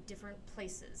stuff are in different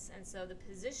places. And so the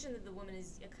position that the woman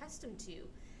is accustomed to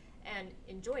and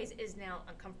enjoys is now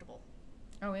uncomfortable.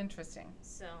 Oh, interesting.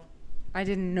 So I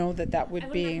didn't know that would I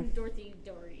be. learned that from Dorothy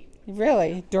Doherty.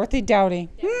 Really? Dorothy Dowdy.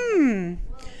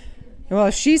 Well,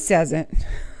 if she says it.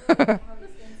 How extensive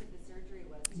the surgery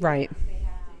was. Too. Right. They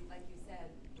have to, like you said,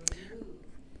 remove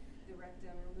the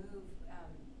rectum, remove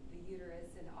the uterus,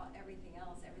 and everything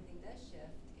else. Everything does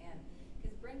shift, and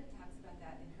because Brenda talks about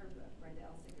that in her book. Brenda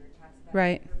Elsinger talks about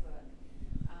Right. it in her book.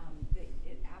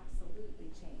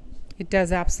 It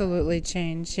does absolutely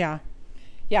change, yeah.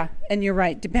 Yeah, and you're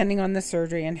right, depending on the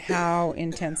surgery and how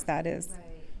intense that is.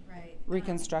 Right.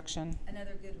 Reconstruction.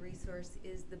 Another good resource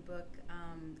is the book,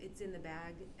 It's in the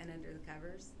Bag and Under the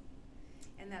Covers.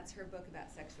 And that's her book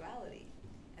about sexuality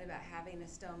and about having a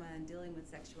stoma and dealing with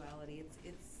sexuality.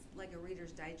 It's like a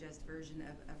Reader's Digest version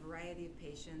of a variety of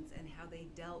patients and how they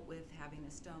dealt with having a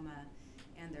stoma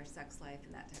and their sex life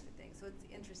and that type of thing. So it's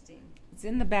interesting. It's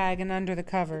in the bag and under the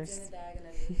covers. It's in the bag and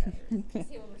under the covers.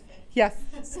 See what we're saying? Yes.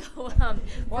 So,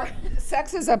 Well,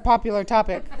 sex is a popular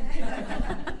topic.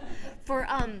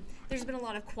 there's been a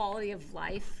lot of quality of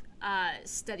life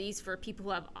studies for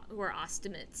people who are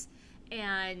ostomates,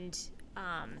 and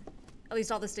at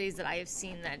least all the studies that I have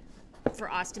seen that for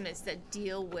ostomates that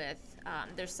deal with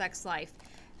their sex life,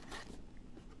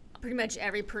 pretty much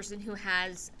every person who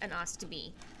has an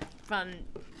ostomy from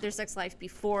their sex life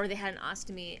before they had an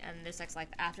ostomy and their sex life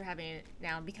after having it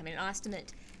now becoming an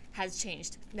ostomate has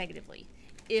changed negatively,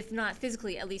 if not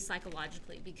physically, at least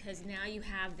psychologically, because now you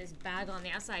have this bag on the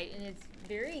outside and it's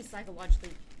very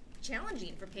psychologically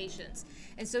challenging for patients.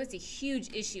 And so it's a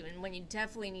huge issue and one you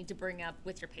definitely need to bring up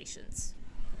with your patients.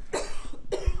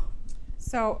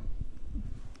 So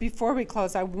before we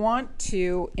close, I want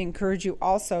to encourage you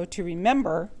also to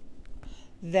remember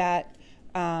that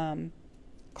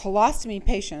colostomy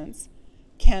patients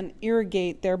can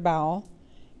irrigate their bowel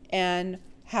and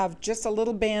have just a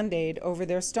little Band-Aid over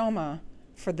their stoma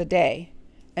for the day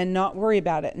and not worry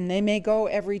about it. And they may go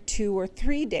every 2 or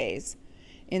 3 days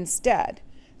instead.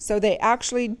 So they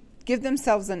actually give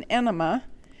themselves an enema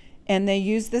and they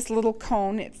use this little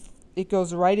cone. It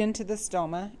goes right into the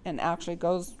stoma and actually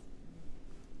goes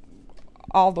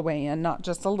all the way in, not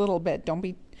just a little bit. Don't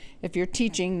be, if you're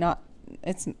teaching,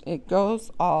 it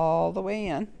goes all the way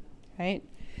in, right?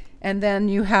 And then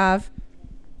you have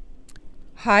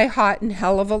high, hot, and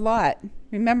hell of a lot.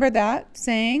 Remember that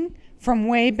saying from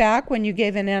way back when you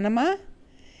gave an enema?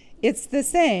 It's the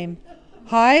same.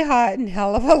 High, hot, and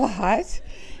hell of a lot.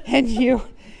 And you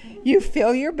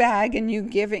fill your bag and you're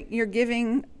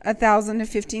giving 1,000 to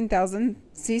 15,000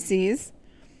 cc's,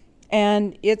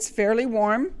 and it's fairly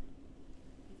warm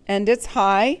and it's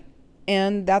high,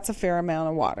 and that's a fair amount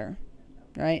of water,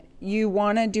 right? You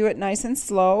want to do it nice and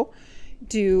slow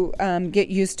to get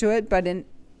used to it, but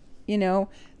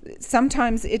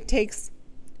sometimes it takes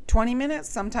 20 minutes,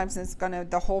 sometimes it's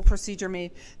the whole procedure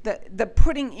the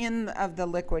putting in of the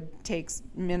liquid takes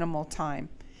minimal time.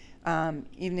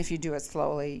 Even if you do it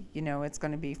slowly, it's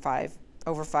going to be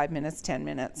over 5 minutes, 10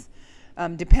 minutes,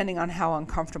 depending on how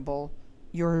uncomfortable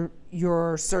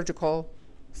your surgical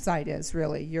site is,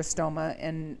 really, your stoma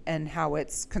and how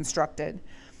it's constructed.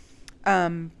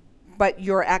 But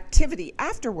your activity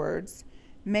afterwards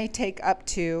may take up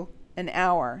to an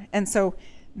hour. And so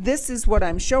this is what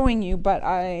I'm showing you, but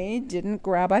I didn't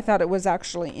grab. I thought it was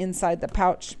actually inside the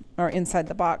pouch or inside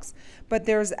the box. But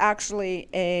there's actually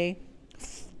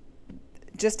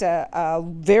just a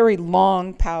very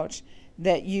long pouch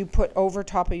that you put over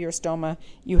top of your stoma.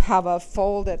 You have a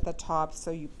fold at the top,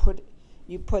 so you put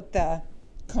the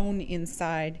cone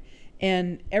inside,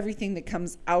 and everything that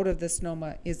comes out of the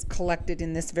stoma is collected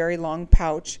in this very long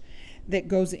pouch that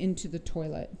goes into the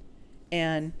toilet.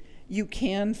 And you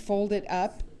can fold it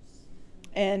up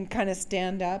and kind of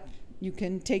stand up. You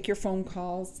can take your phone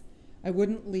calls. I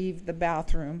wouldn't leave the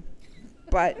bathroom,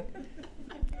 but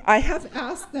I have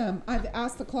asked them. I've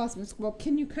asked the colostomists, well,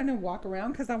 can you kind of walk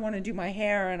around? Because I want to do my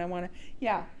hair and I want to,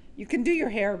 yeah, you can do your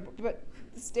hair, but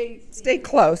stay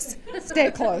close. Stay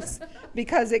close,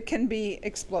 because it can be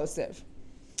explosive.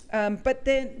 But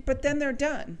then they're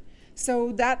done.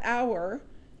 So that hour,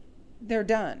 they're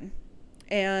done.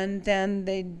 And then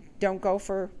they don't go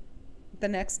for the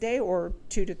next day or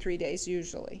 2 to 3 days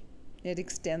usually. It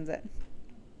extends it.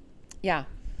 Yeah.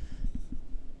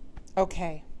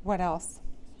 Okay, what else?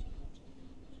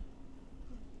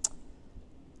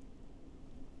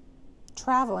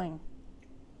 Traveling.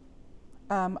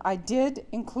 I did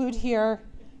include here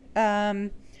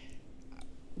the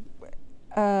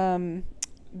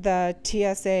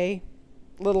TSA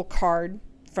little card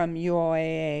from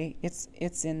UOAA.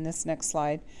 It's in this next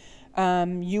slide.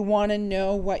 You want to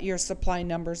know what your supply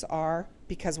numbers are,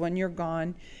 because when you're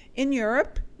gone in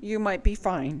Europe, you might be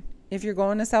fine. If you're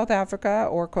going to South Africa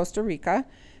or Costa Rica,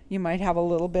 you might have a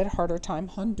little bit harder time.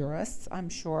 Honduras, I'm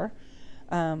sure.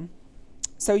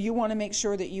 So you want to make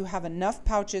sure that you have enough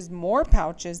pouches, more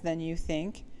pouches than you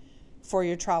think, for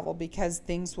your travel, because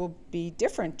things will be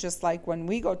different. Just like when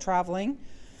we go traveling,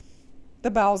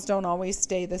 the bowels don't always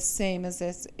stay the same as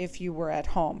this if you were at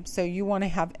home. So you want to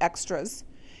have extras.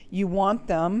 You want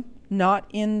them not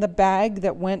in the bag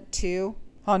that went to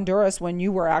Honduras when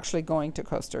you were actually going to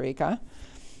Costa Rica.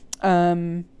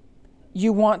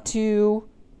 You want to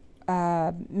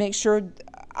make sure,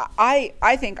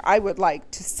 I think I would like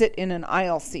to sit in an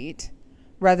aisle seat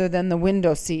rather than the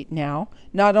window seat now,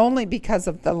 not only because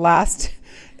of the last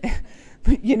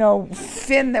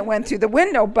fin that went through the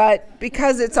window, but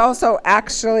because it's also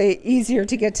actually easier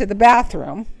to get to the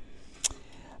bathroom.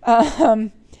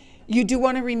 You do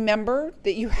want to remember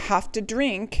that you have to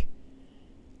drink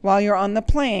while you're on the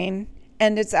plane,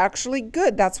 and it's actually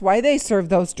good. That's why they serve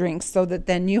those drinks, so that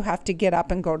then you have to get up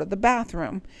and go to the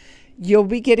bathroom. You'll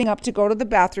be getting up to go to the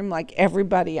bathroom like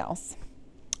everybody else.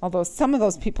 Although some of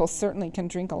those people certainly can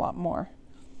drink a lot more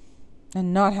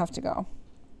and not have to go.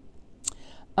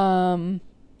 The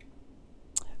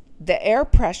air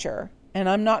pressure, and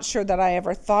I'm not sure that I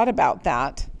ever thought about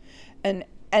that. And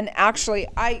actually,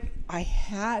 I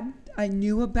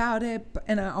knew about it,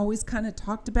 and I always kind of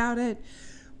talked about it.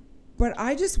 But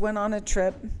I just went on a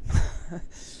trip, a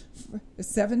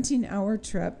 17-hour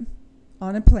trip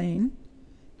on a plane,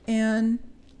 and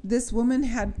this woman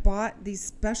had bought these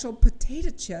special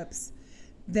potato chips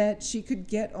that she could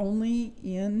get only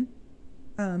in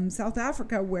South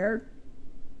Africa, where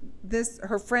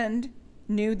her friend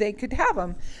knew they could have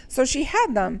them. So she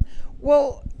had them.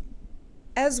 Well,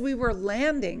 as we were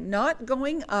landing, not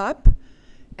going up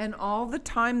and all the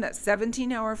time, that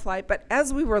 17-hour flight, but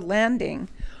as we were landing,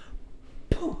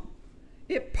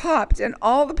 it popped and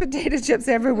all the potato chips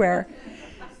everywhere.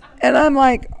 And I'm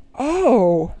like,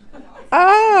 oh,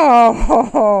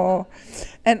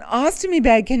 an ostomy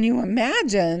bag, can you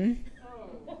imagine?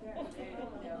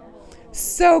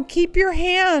 So keep your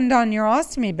hand on your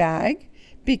ostomy bag,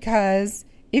 because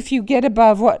if you get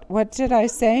above, what did I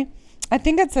say? I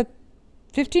think it's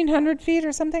 1,500 feet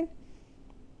or something.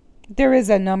 There is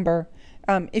a number.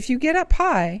 If you get up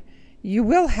high, you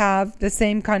will have the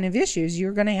same kind of issues.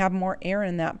 You're going to have more air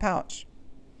in that pouch.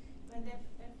 But if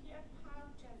your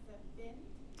pouch has a vent,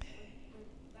 would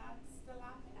that still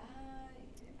happen?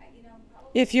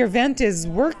 Probably If your vent is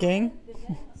working. The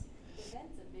vent's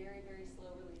a very, very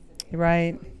slow release of air.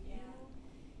 Right. So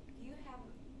if you have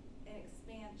an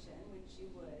expansion, which you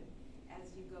would,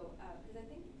 as you go up, because I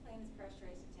think the plane is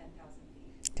pressurized to 10,000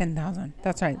 feet. 10,000.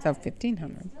 That's right. So But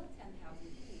 1,500. It's still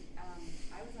 10,000 feet.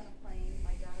 I was on a plane.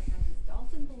 My daughter had this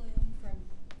dolphin balloon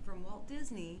from Walt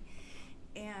Disney,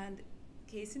 and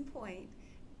case in point,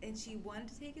 and she wanted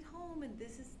to take it home, and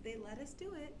they let us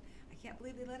do it. I can't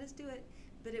believe they let us do it,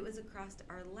 but it was across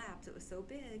our laps. It was so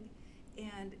big,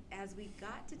 and as we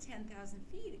got to 10,000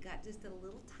 feet, it got just a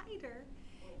little tighter,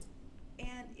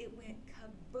 and it went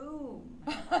kaboom.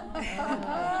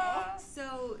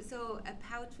 So a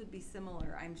pouch would be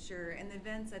similar, I'm sure, and the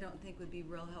vents I don't think would be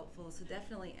real helpful. So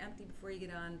definitely empty before you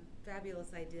get on.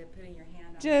 Fabulous idea, putting your hand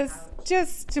on the pouch.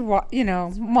 Just to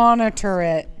monitor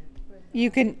it. You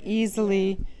can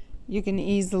easily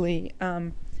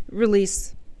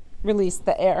release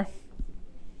the air.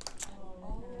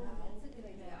 Oh, that's a good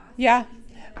idea. Yeah,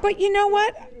 but you know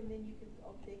what?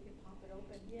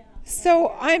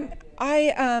 So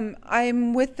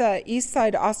I'm with the East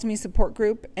Side Ostomy Support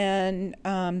Group, and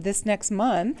this next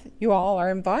month, you all are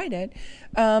invited.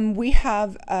 We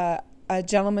have a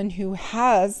gentleman who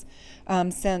has,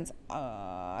 since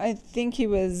I think he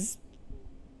was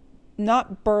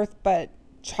not birth but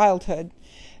childhood,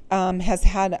 has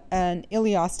had an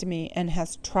ileostomy and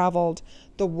has traveled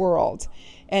the world.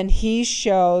 And he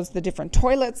shows the different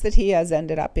toilets that he has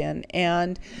ended up in,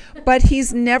 but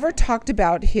he's never talked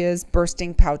about his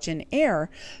bursting pouch in air.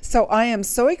 So I am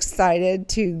so excited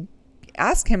to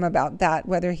ask him about that,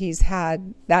 whether he's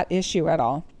had that issue at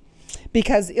all,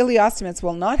 because ileostomies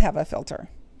will not have a filter.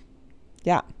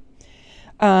 Yeah.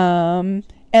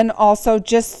 And also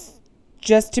just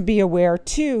to be aware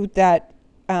too that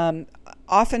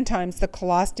oftentimes the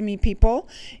colostomy people,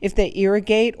 if they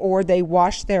irrigate or they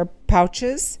wash their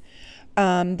pouches,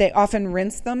 they often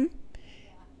rinse them.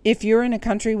 If you're in a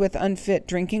country with unfit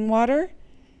drinking water,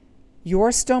 your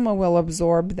stoma will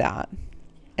absorb that,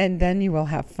 and then you will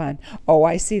have fun. Oh,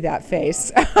 I see that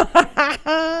face.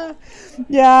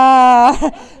 Yeah,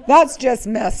 that's just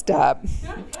messed up.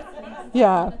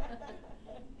 Yeah.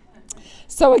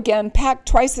 So again, pack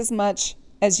twice as much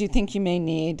as you think you may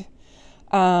need.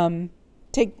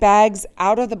 Take bags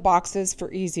out of the boxes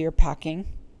for easier packing.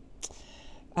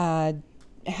 For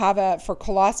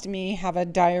colostomy, have a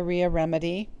diarrhea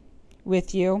remedy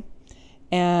with you,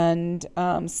 and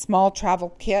small travel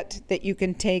kit that you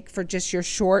can take for just your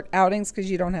short outings, because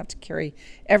you don't have to carry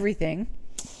everything.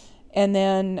 And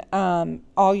then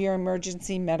all your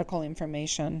emergency medical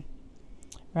information,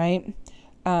 right?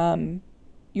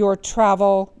 your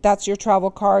travel, that's your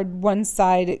travel card. One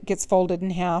side, it gets folded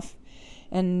in half,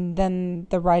 and then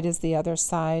the right is the other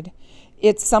side.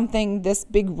 It's something, this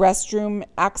big restroom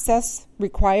access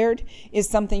required is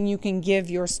something you can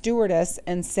give your stewardess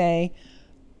and say,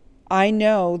 I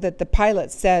know that the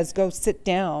pilot says go sit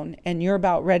down and you're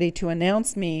about ready to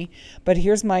announce me, but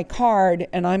here's my card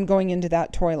and I'm going into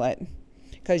that toilet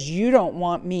because you don't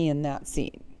want me in that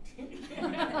seat.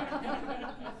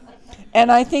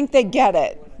 And I think they get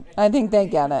it. I think they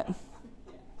get it.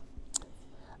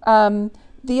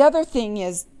 The other thing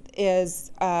is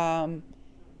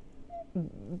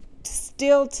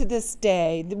still to this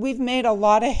day, we've made a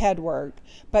lot of headwork,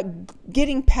 but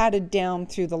getting patted down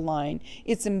through the line,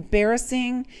 it's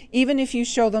embarrassing. Even if you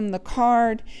show them the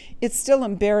card, it's still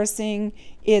embarrassing.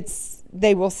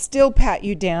 They will still pat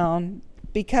you down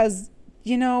because,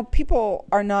 you know, people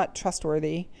are not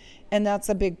trustworthy, and that's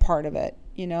a big part of it,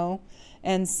 you know.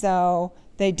 And so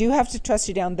they do have to trust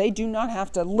you down. They do not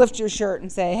have to lift your shirt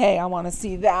and say, hey, I want to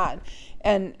see that.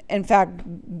 And in fact,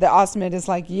 the ostomate is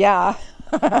like, yeah.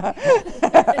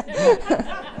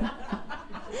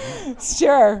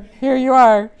 Sure, here you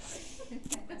are.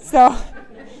 So,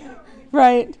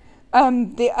 right.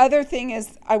 The other thing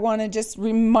is I want to just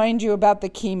remind you about the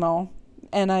chemo.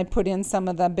 And I put in some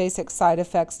of the basic side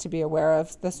effects to be aware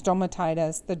of. The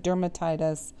stomatitis, the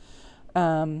dermatitis.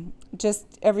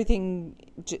 Just everything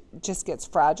just gets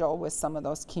fragile with some of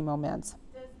those chemo meds.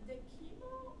 Does the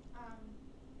chemo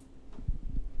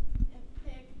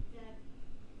affect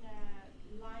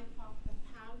the life of the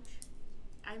pouch?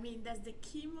 I mean, does the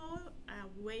chemo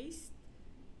waste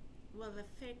will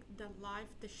affect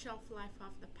the shelf life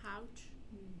of the pouch?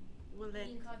 Will it?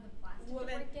 Can you cause the plastic to Will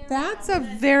break it? down? That's a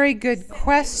very good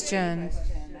question.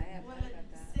 Will it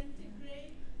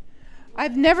disintegrate?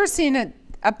 I've never seen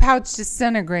a pouch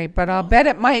disintegrate, but I'll bet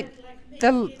it might.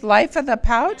 The life of the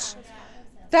pouch?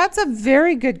 That's a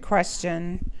very good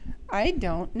question. I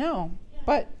don't know,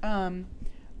 but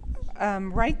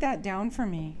write that down for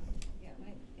me.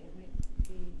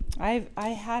 I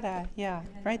had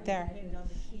right there.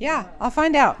 Yeah, I'll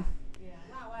find out.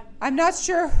 I'm not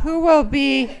sure who will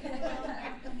be.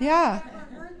 Yeah. I've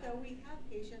never heard though, we have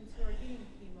patients who are getting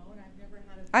chemo, and I've never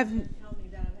had a patient tell me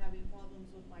that I'm having problems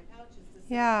with my pouches.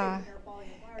 Yeah. They're falling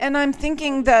apart. And I'm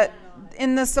thinking that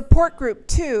in the support group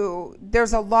too,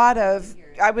 there's a lot of,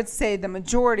 I would say the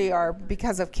majority are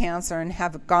because of cancer and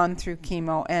have gone through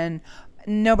chemo, and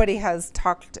nobody has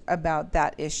talked about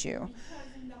that issue. Because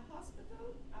in the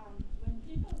hospital, when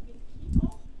people get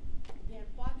chemo, their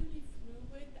bodily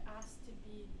fluid has to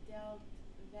be dealt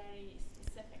very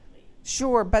specifically.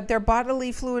 Sure, but their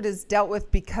bodily fluid is dealt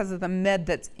with because of the med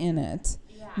that's in it.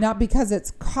 Yeah. Not because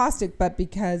it's caustic, but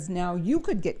because now you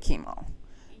could get chemo.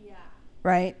 Yeah.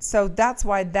 Right? So that's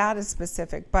why that is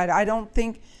specific. But I don't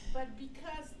think, But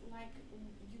because, like,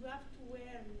 you have to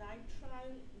wear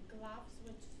nitrile gloves,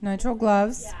 which... nitrile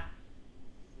gloves. Yeah.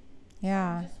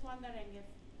 Yeah. I'm just wondering if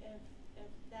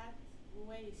that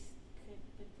waste could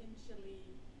potentially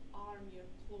harm your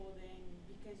clothing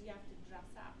because you have to dress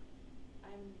up.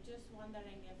 I'm just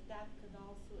wondering if that could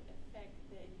also affect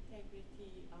the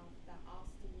integrity of the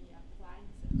ostomy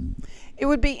appliances. It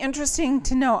would be interesting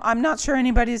to know. I'm not sure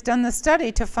anybody's done the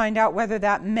study to find out whether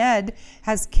that med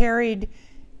has carried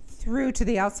through to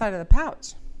the outside of the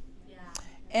pouch. Yeah.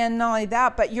 And not only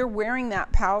that, but you're wearing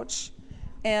that pouch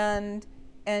and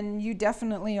you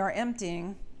definitely are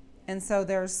emptying. And so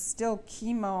there's still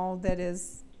chemo that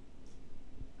is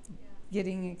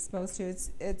getting exposed to.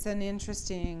 It's an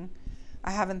interesting,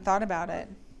 I haven't thought about it.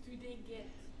 Do they get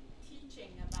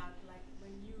teaching about, like,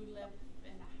 when you live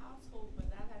in a household with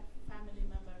other family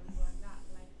members who are not,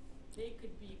 like, they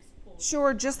could be exposed?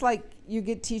 Sure, just like you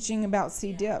get teaching about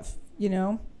C. diff, you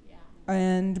know, Yeah.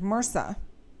 and MRSA.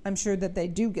 I'm sure that they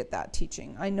do get that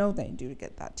teaching. I know they do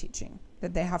get that teaching,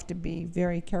 that they have to be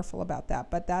very careful about that.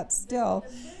 But that's still,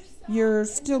 you're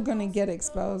still going to get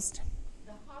exposed.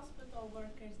 The hospital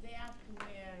workers, they have to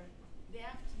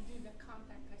do the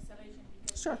contact isolation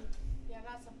because Sure. they're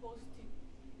not supposed to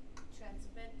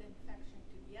transmit the infection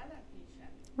to the other patient.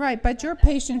 Right, but your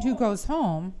patient who goes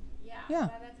home, Yeah. Yeah.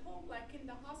 But at home, like in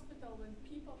the hospital, when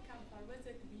people come for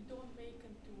visit, we don't make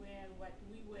them to wear what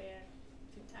we wear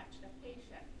to touch the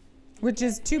patient. which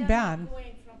is too They're bad. not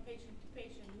going from patient to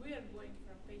patient. We are going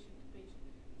from patient to patient.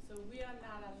 So we are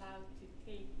not allowed to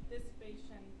take this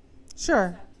patient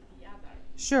Sure, to the other.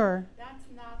 sure. That's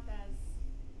not as,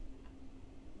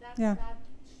 that's Yeah. not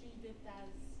treated as,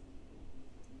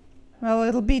 Well,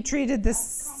 it'll be treated as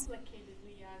this,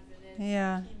 complicatedly as it is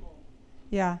Yeah. chemo.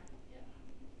 yeah.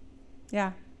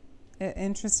 Yeah,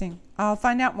 interesting. I'll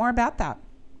find out more about that.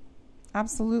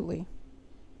 Absolutely.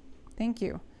 Thank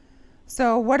you.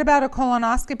 So what about a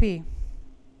colonoscopy?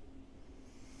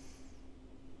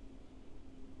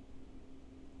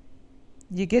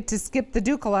 You get to skip the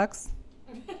Dulux,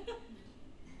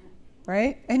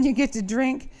 right? And you get to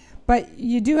drink, but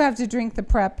you do have to drink the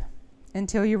prep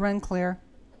until you run clear,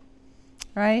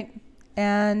 right?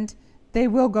 And they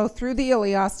will go through the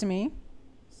ileostomy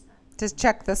to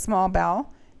check the small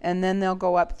bowel, and then they'll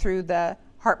go up through the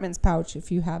Hartman's pouch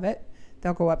if you have it.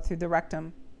 They'll go up through the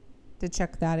rectum to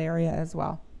check that area as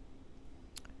well.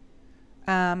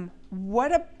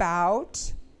 What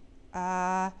about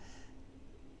the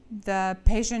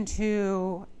patient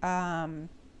who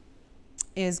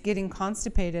is getting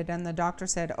constipated and the doctor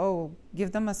said, oh,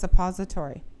 give them a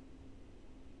suppository?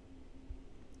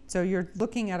 So you're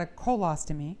looking at a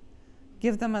colostomy.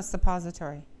 Give them a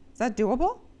suppository. Is that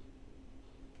doable?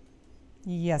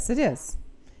 Yes, it is.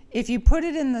 If you put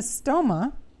it in the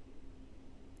stoma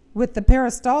with the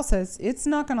peristalsis, it's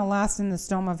not going to last in the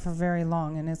stoma for very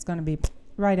long, and it's going to be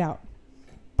right out.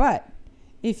 But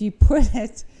if you put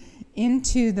it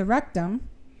into the rectum,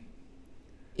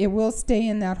 it will stay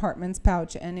in that Hartman's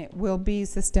pouch, and it will be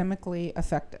systemically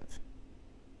effective.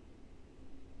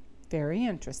 Very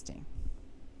interesting.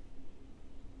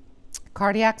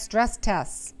 Cardiac stress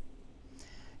tests.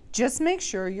 Just make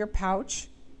sure your pouch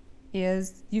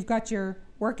is, you've got your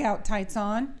workout tights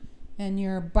on and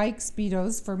your bike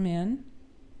Speedos for men,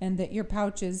 and that your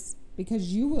pouch is,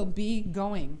 because you will be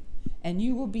going and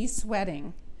you will be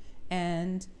sweating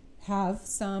and have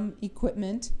some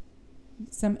equipment,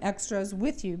 some extras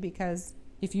with you, because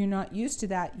if you're not used to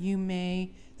that, you may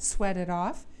sweat it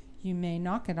off, you may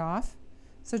knock it off.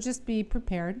 So just be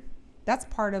prepared. That's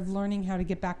part of learning how to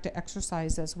get back to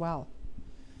exercise as well.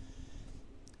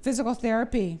 Physical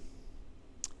therapy.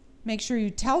 Make sure you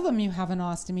tell them you have an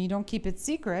ostomy. Don't keep it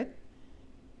secret,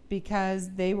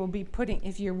 because they will be putting,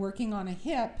 if you're working on a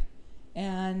hip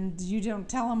and you don't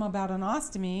tell them about an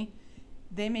ostomy,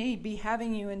 they may be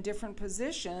having you in different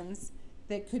positions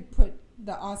that could put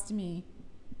the ostomy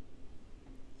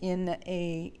in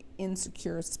a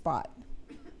insecure spot,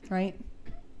 right?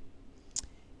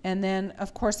 And then,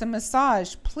 of course, a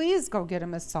massage. Please go get a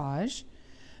massage.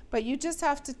 But you just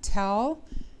have to tell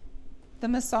the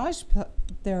massage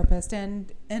therapist,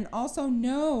 and also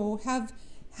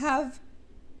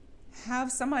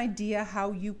have some idea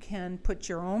how you can put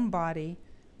your own body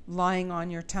lying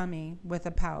on your tummy with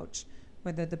a pouch.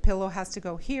 Whether the pillow has to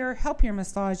go here, help your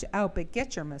massage out, but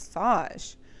get your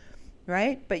massage,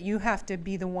 right? But you have to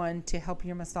be the one to help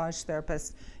your massage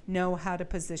therapist know how to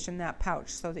position that pouch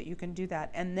so that you can do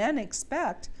that. And then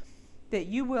expect that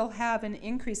you will have an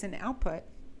increase in output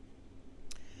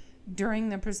during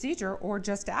the procedure or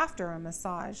just after a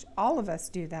massage. All of us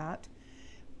do that.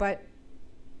 But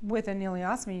with an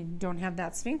ileostomy, you don't have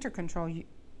that sphincter control. You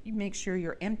make sure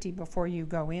you're empty before you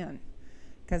go in,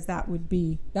 because that would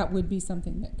be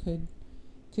something that could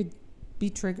be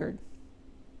triggered.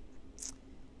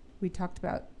 We talked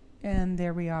about, and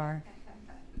there we are.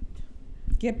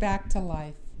 Get back to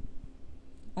life.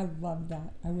 I love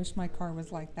that. I wish my car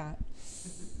was like that.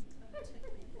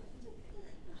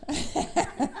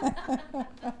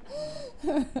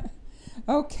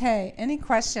 Okay, any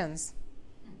questions?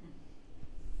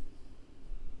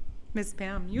 Miss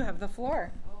Pam, you have the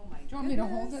floor. Oh my goodness. Do you want me to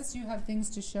hold this? You have things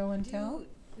to show and tell?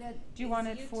 Now, Do you want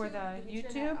it for the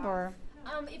YouTube, or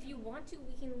If you want to,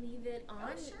 we can leave it on.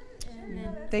 Oh, sure, And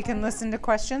then they can listen to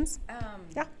questions?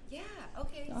 Yeah. Yeah,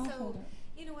 okay, I'll so, hold it.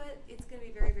 you know what, it's gonna be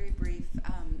very, very brief.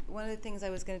 One of the things I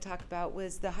was gonna talk about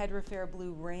was the Hydrofair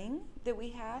Blue ring that we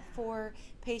have for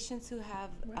patients who have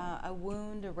a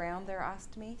wound around their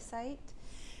ostomy site.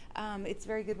 It's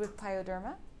very good with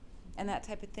pyoderma and that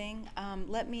type of thing.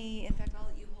 Let me, in fact, I'll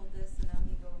let you hold this, and let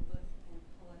me go look and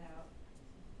pull it out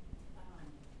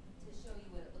to show you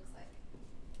what it looks like.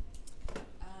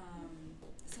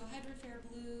 So Hydrofair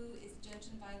Blue is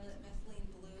gentian violet, methylene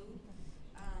blue,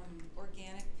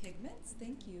 organic pigments.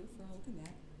 Thank you for holding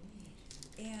that.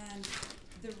 And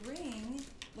the ring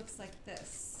looks like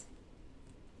this.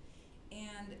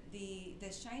 And the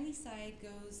shiny side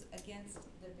goes against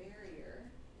the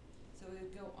barrier. So it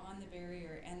would go on the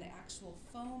barrier, and the actual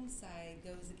foam side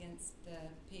goes against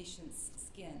the patient's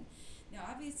skin. Now,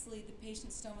 obviously, the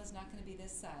patient's stoma is not going to be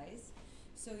this size,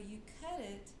 so you cut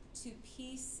it to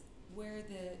piece where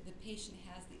the patient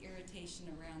has the irritation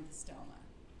around the stoma.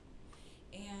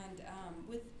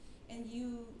 And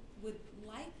you would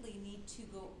likely need to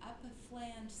go up a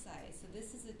flange size. So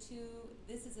this is a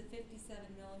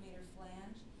 57 millimeter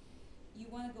flange. You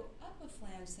want to go up a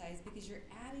flange size because you're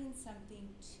adding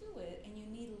something to it, and you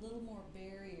need a little more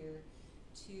barrier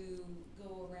to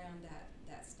go around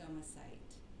that stoma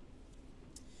site.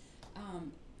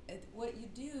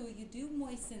 you do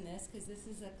moisten this, because this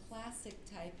is a classic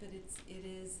type, but it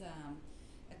is a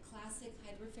classic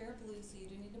hydropheric blue, so you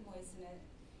do need to moisten it.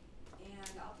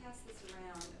 And I'll pass this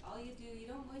around. All you do, you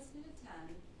don't moisten it a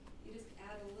ton. You just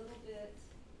add a little bit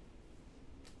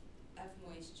of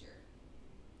moisture,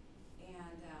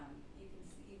 and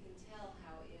you can tell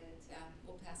how it.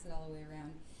 We'll pass it all the way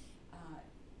around.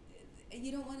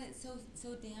 You don't want it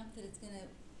so damp that it's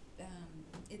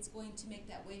going to make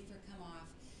that wafer come off,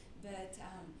 but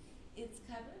it's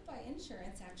covered by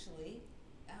insurance actually.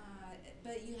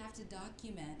 But you have to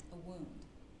document a wound.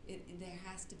 There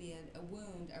has to be a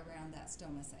wound around that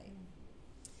stoma site.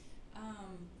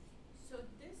 So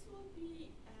this will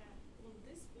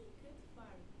this be good for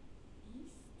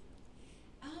yeast?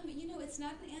 It's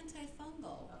not an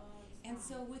antifungal. Oh, it's And not.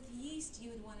 so with yeast,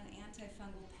 you would want an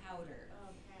antifungal powder.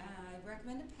 Okay. I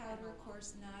recommend a powder, of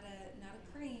course, not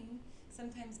a cream.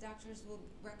 Sometimes doctors will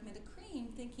recommend a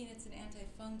cream thinking it's an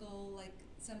antifungal, like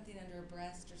something under a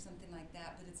breast or something like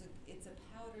that, but it's a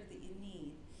powder that you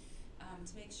need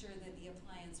to make sure that the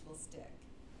appliance will stick.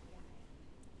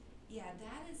 Yeah,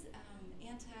 that is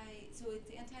so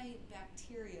it's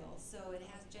antibacterial, so it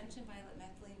has gentian violet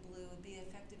methylene blue, would be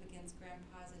effective against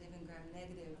gram-positive and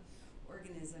gram-negative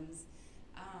organisms,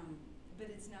 but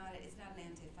it's not an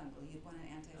antifungal. You'd want an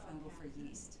antifungal for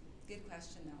yeast. Good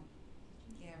question, though.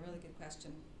 Yeah, really good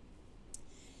question.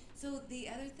 So the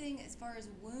other thing, as far as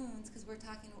wounds, because we're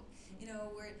talking,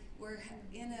 we're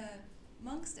in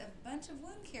amongst a bunch of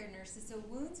wound care nurses, so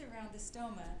wounds around the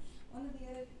stoma. One of the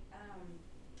other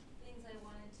things I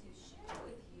wanted to share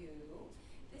with you,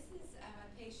 this is a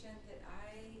patient that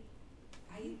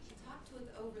I talked with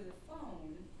over the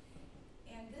phone,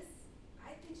 and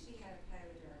I think she had a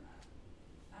pyoderma.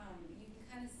 You can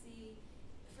kind of see,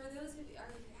 for those of you,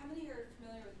 how many are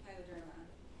familiar with pyoderma?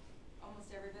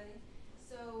 Almost everybody.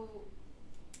 So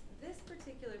this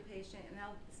particular patient, and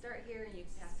I'll start here and you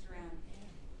can pass it around.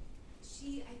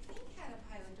 She, I think, had a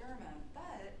pyoderma,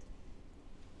 but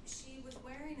she was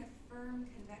wearing a firm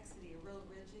convexity, a real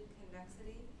rigid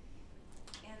convexity.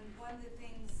 And one of the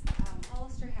things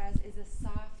Hollister has is a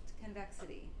soft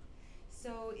convexity.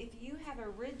 So if you have a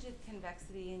rigid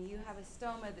convexity and you have a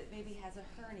stoma that maybe has a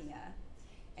hernia,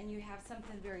 and you have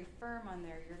something very firm on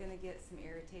there, you're going to get some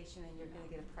irritation and you're going to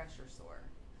get a pressure sore.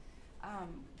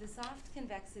 The soft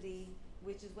convexity,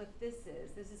 which is what this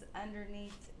is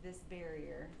underneath this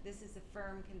barrier. This is a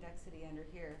firm convexity under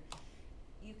here.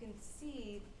 You can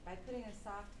see by putting a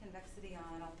soft convexity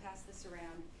on, I'll pass this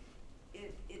around,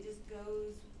 it just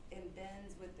goes and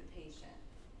bends with the patient.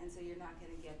 And so you're not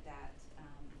going to get that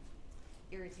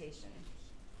irritation.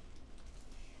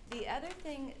 The other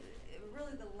thing,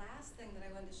 really the last thing that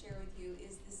I wanted to share with you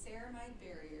is the ceramide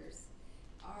barriers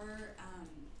are,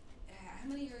 how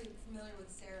many are familiar with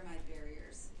ceramide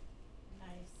barriers?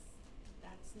 Nice.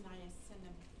 That's niacin.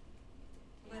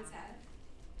 What's that?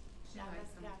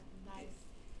 Nice.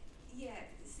 Yeah,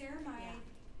 ceramide,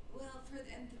 well, for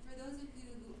those of you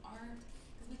who aren't,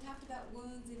 because we talked about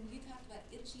wounds and you talked about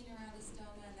itching around a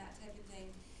stoma and that type of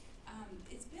thing,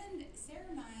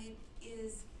 ceramide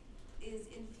is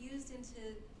infused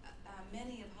into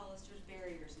many of Hollister's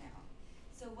barriers now.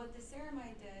 So what the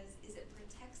ceramide does is it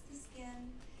protects the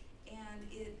skin and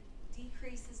it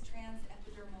decreases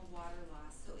transepidermal water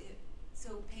loss.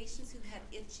 So patients who had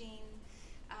itching,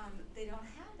 they don't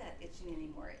have that itching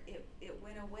anymore. It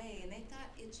went away and they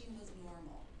thought itching was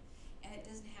normal, and it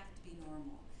doesn't have to be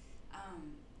normal.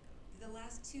 The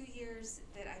last 2 years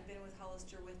that I've been with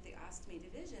Hollister with the ostomy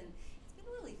division, it's been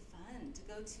really fun to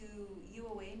go to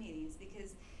UOA meetings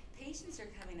because patients are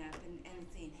coming up and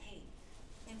saying, hey,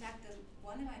 in fact,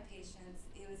 one of my patients,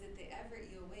 it was at the Everett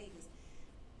UOA, he goes,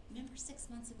 remember 6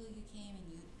 months ago you came and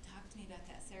you talked to me about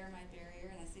that ceramide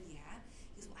barrier? And I said, yeah.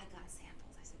 He goes, well, I got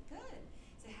samples. I said, good.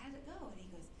 I said, how did it go? And he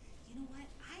goes, you know what?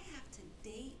 I have to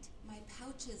date my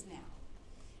pouches now.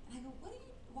 And I go,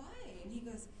 why? And he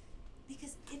goes,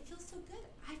 because it feels so good.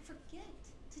 I forget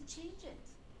to change it.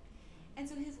 And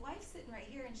so his wife's sitting right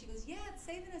here and she goes, yeah, it's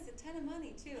saving us a ton of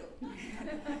money too.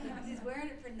 He's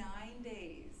wearing it for 9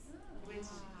 days, which,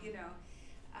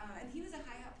 and he was a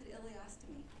high output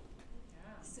ileostomy.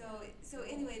 So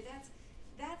anyway,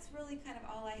 that's really kind of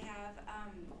all I have.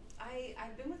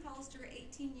 I've been with Hollister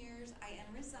 18 years. I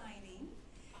am resigning.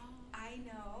 I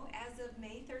know, as of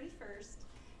May 31st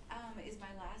is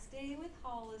my last day with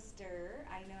Hollister.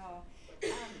 I know.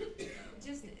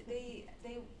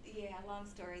 Long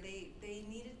story. They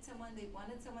needed someone. They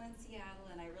wanted someone in Seattle,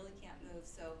 and I really can't move.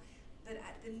 So, but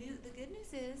the good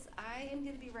news is I am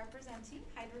going to be representing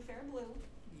hydropheric blue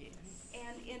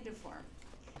and Endoform.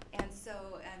 And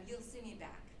so you'll see me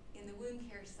back in the wound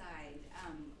care side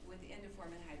with Endoform.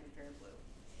 metformin hydroferic blue.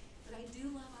 But I do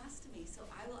love ostomy, so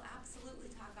I will absolutely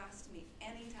talk ostomy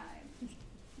anytime.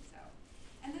 So,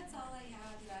 and that's all I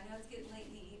have. You know, I know it's getting late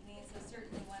in the evening, so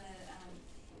certainly want to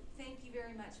thank you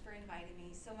very much for inviting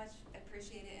me. So much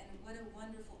appreciate it, and what a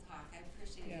wonderful talk. I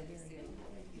appreciate it, Sue.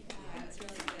 Yeah, it was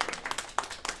really good.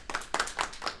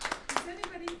 Does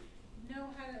anybody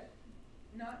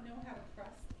not know how to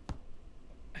crust?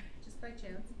 Just by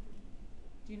chance?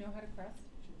 Do you know how to crust?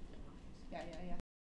 Yeah.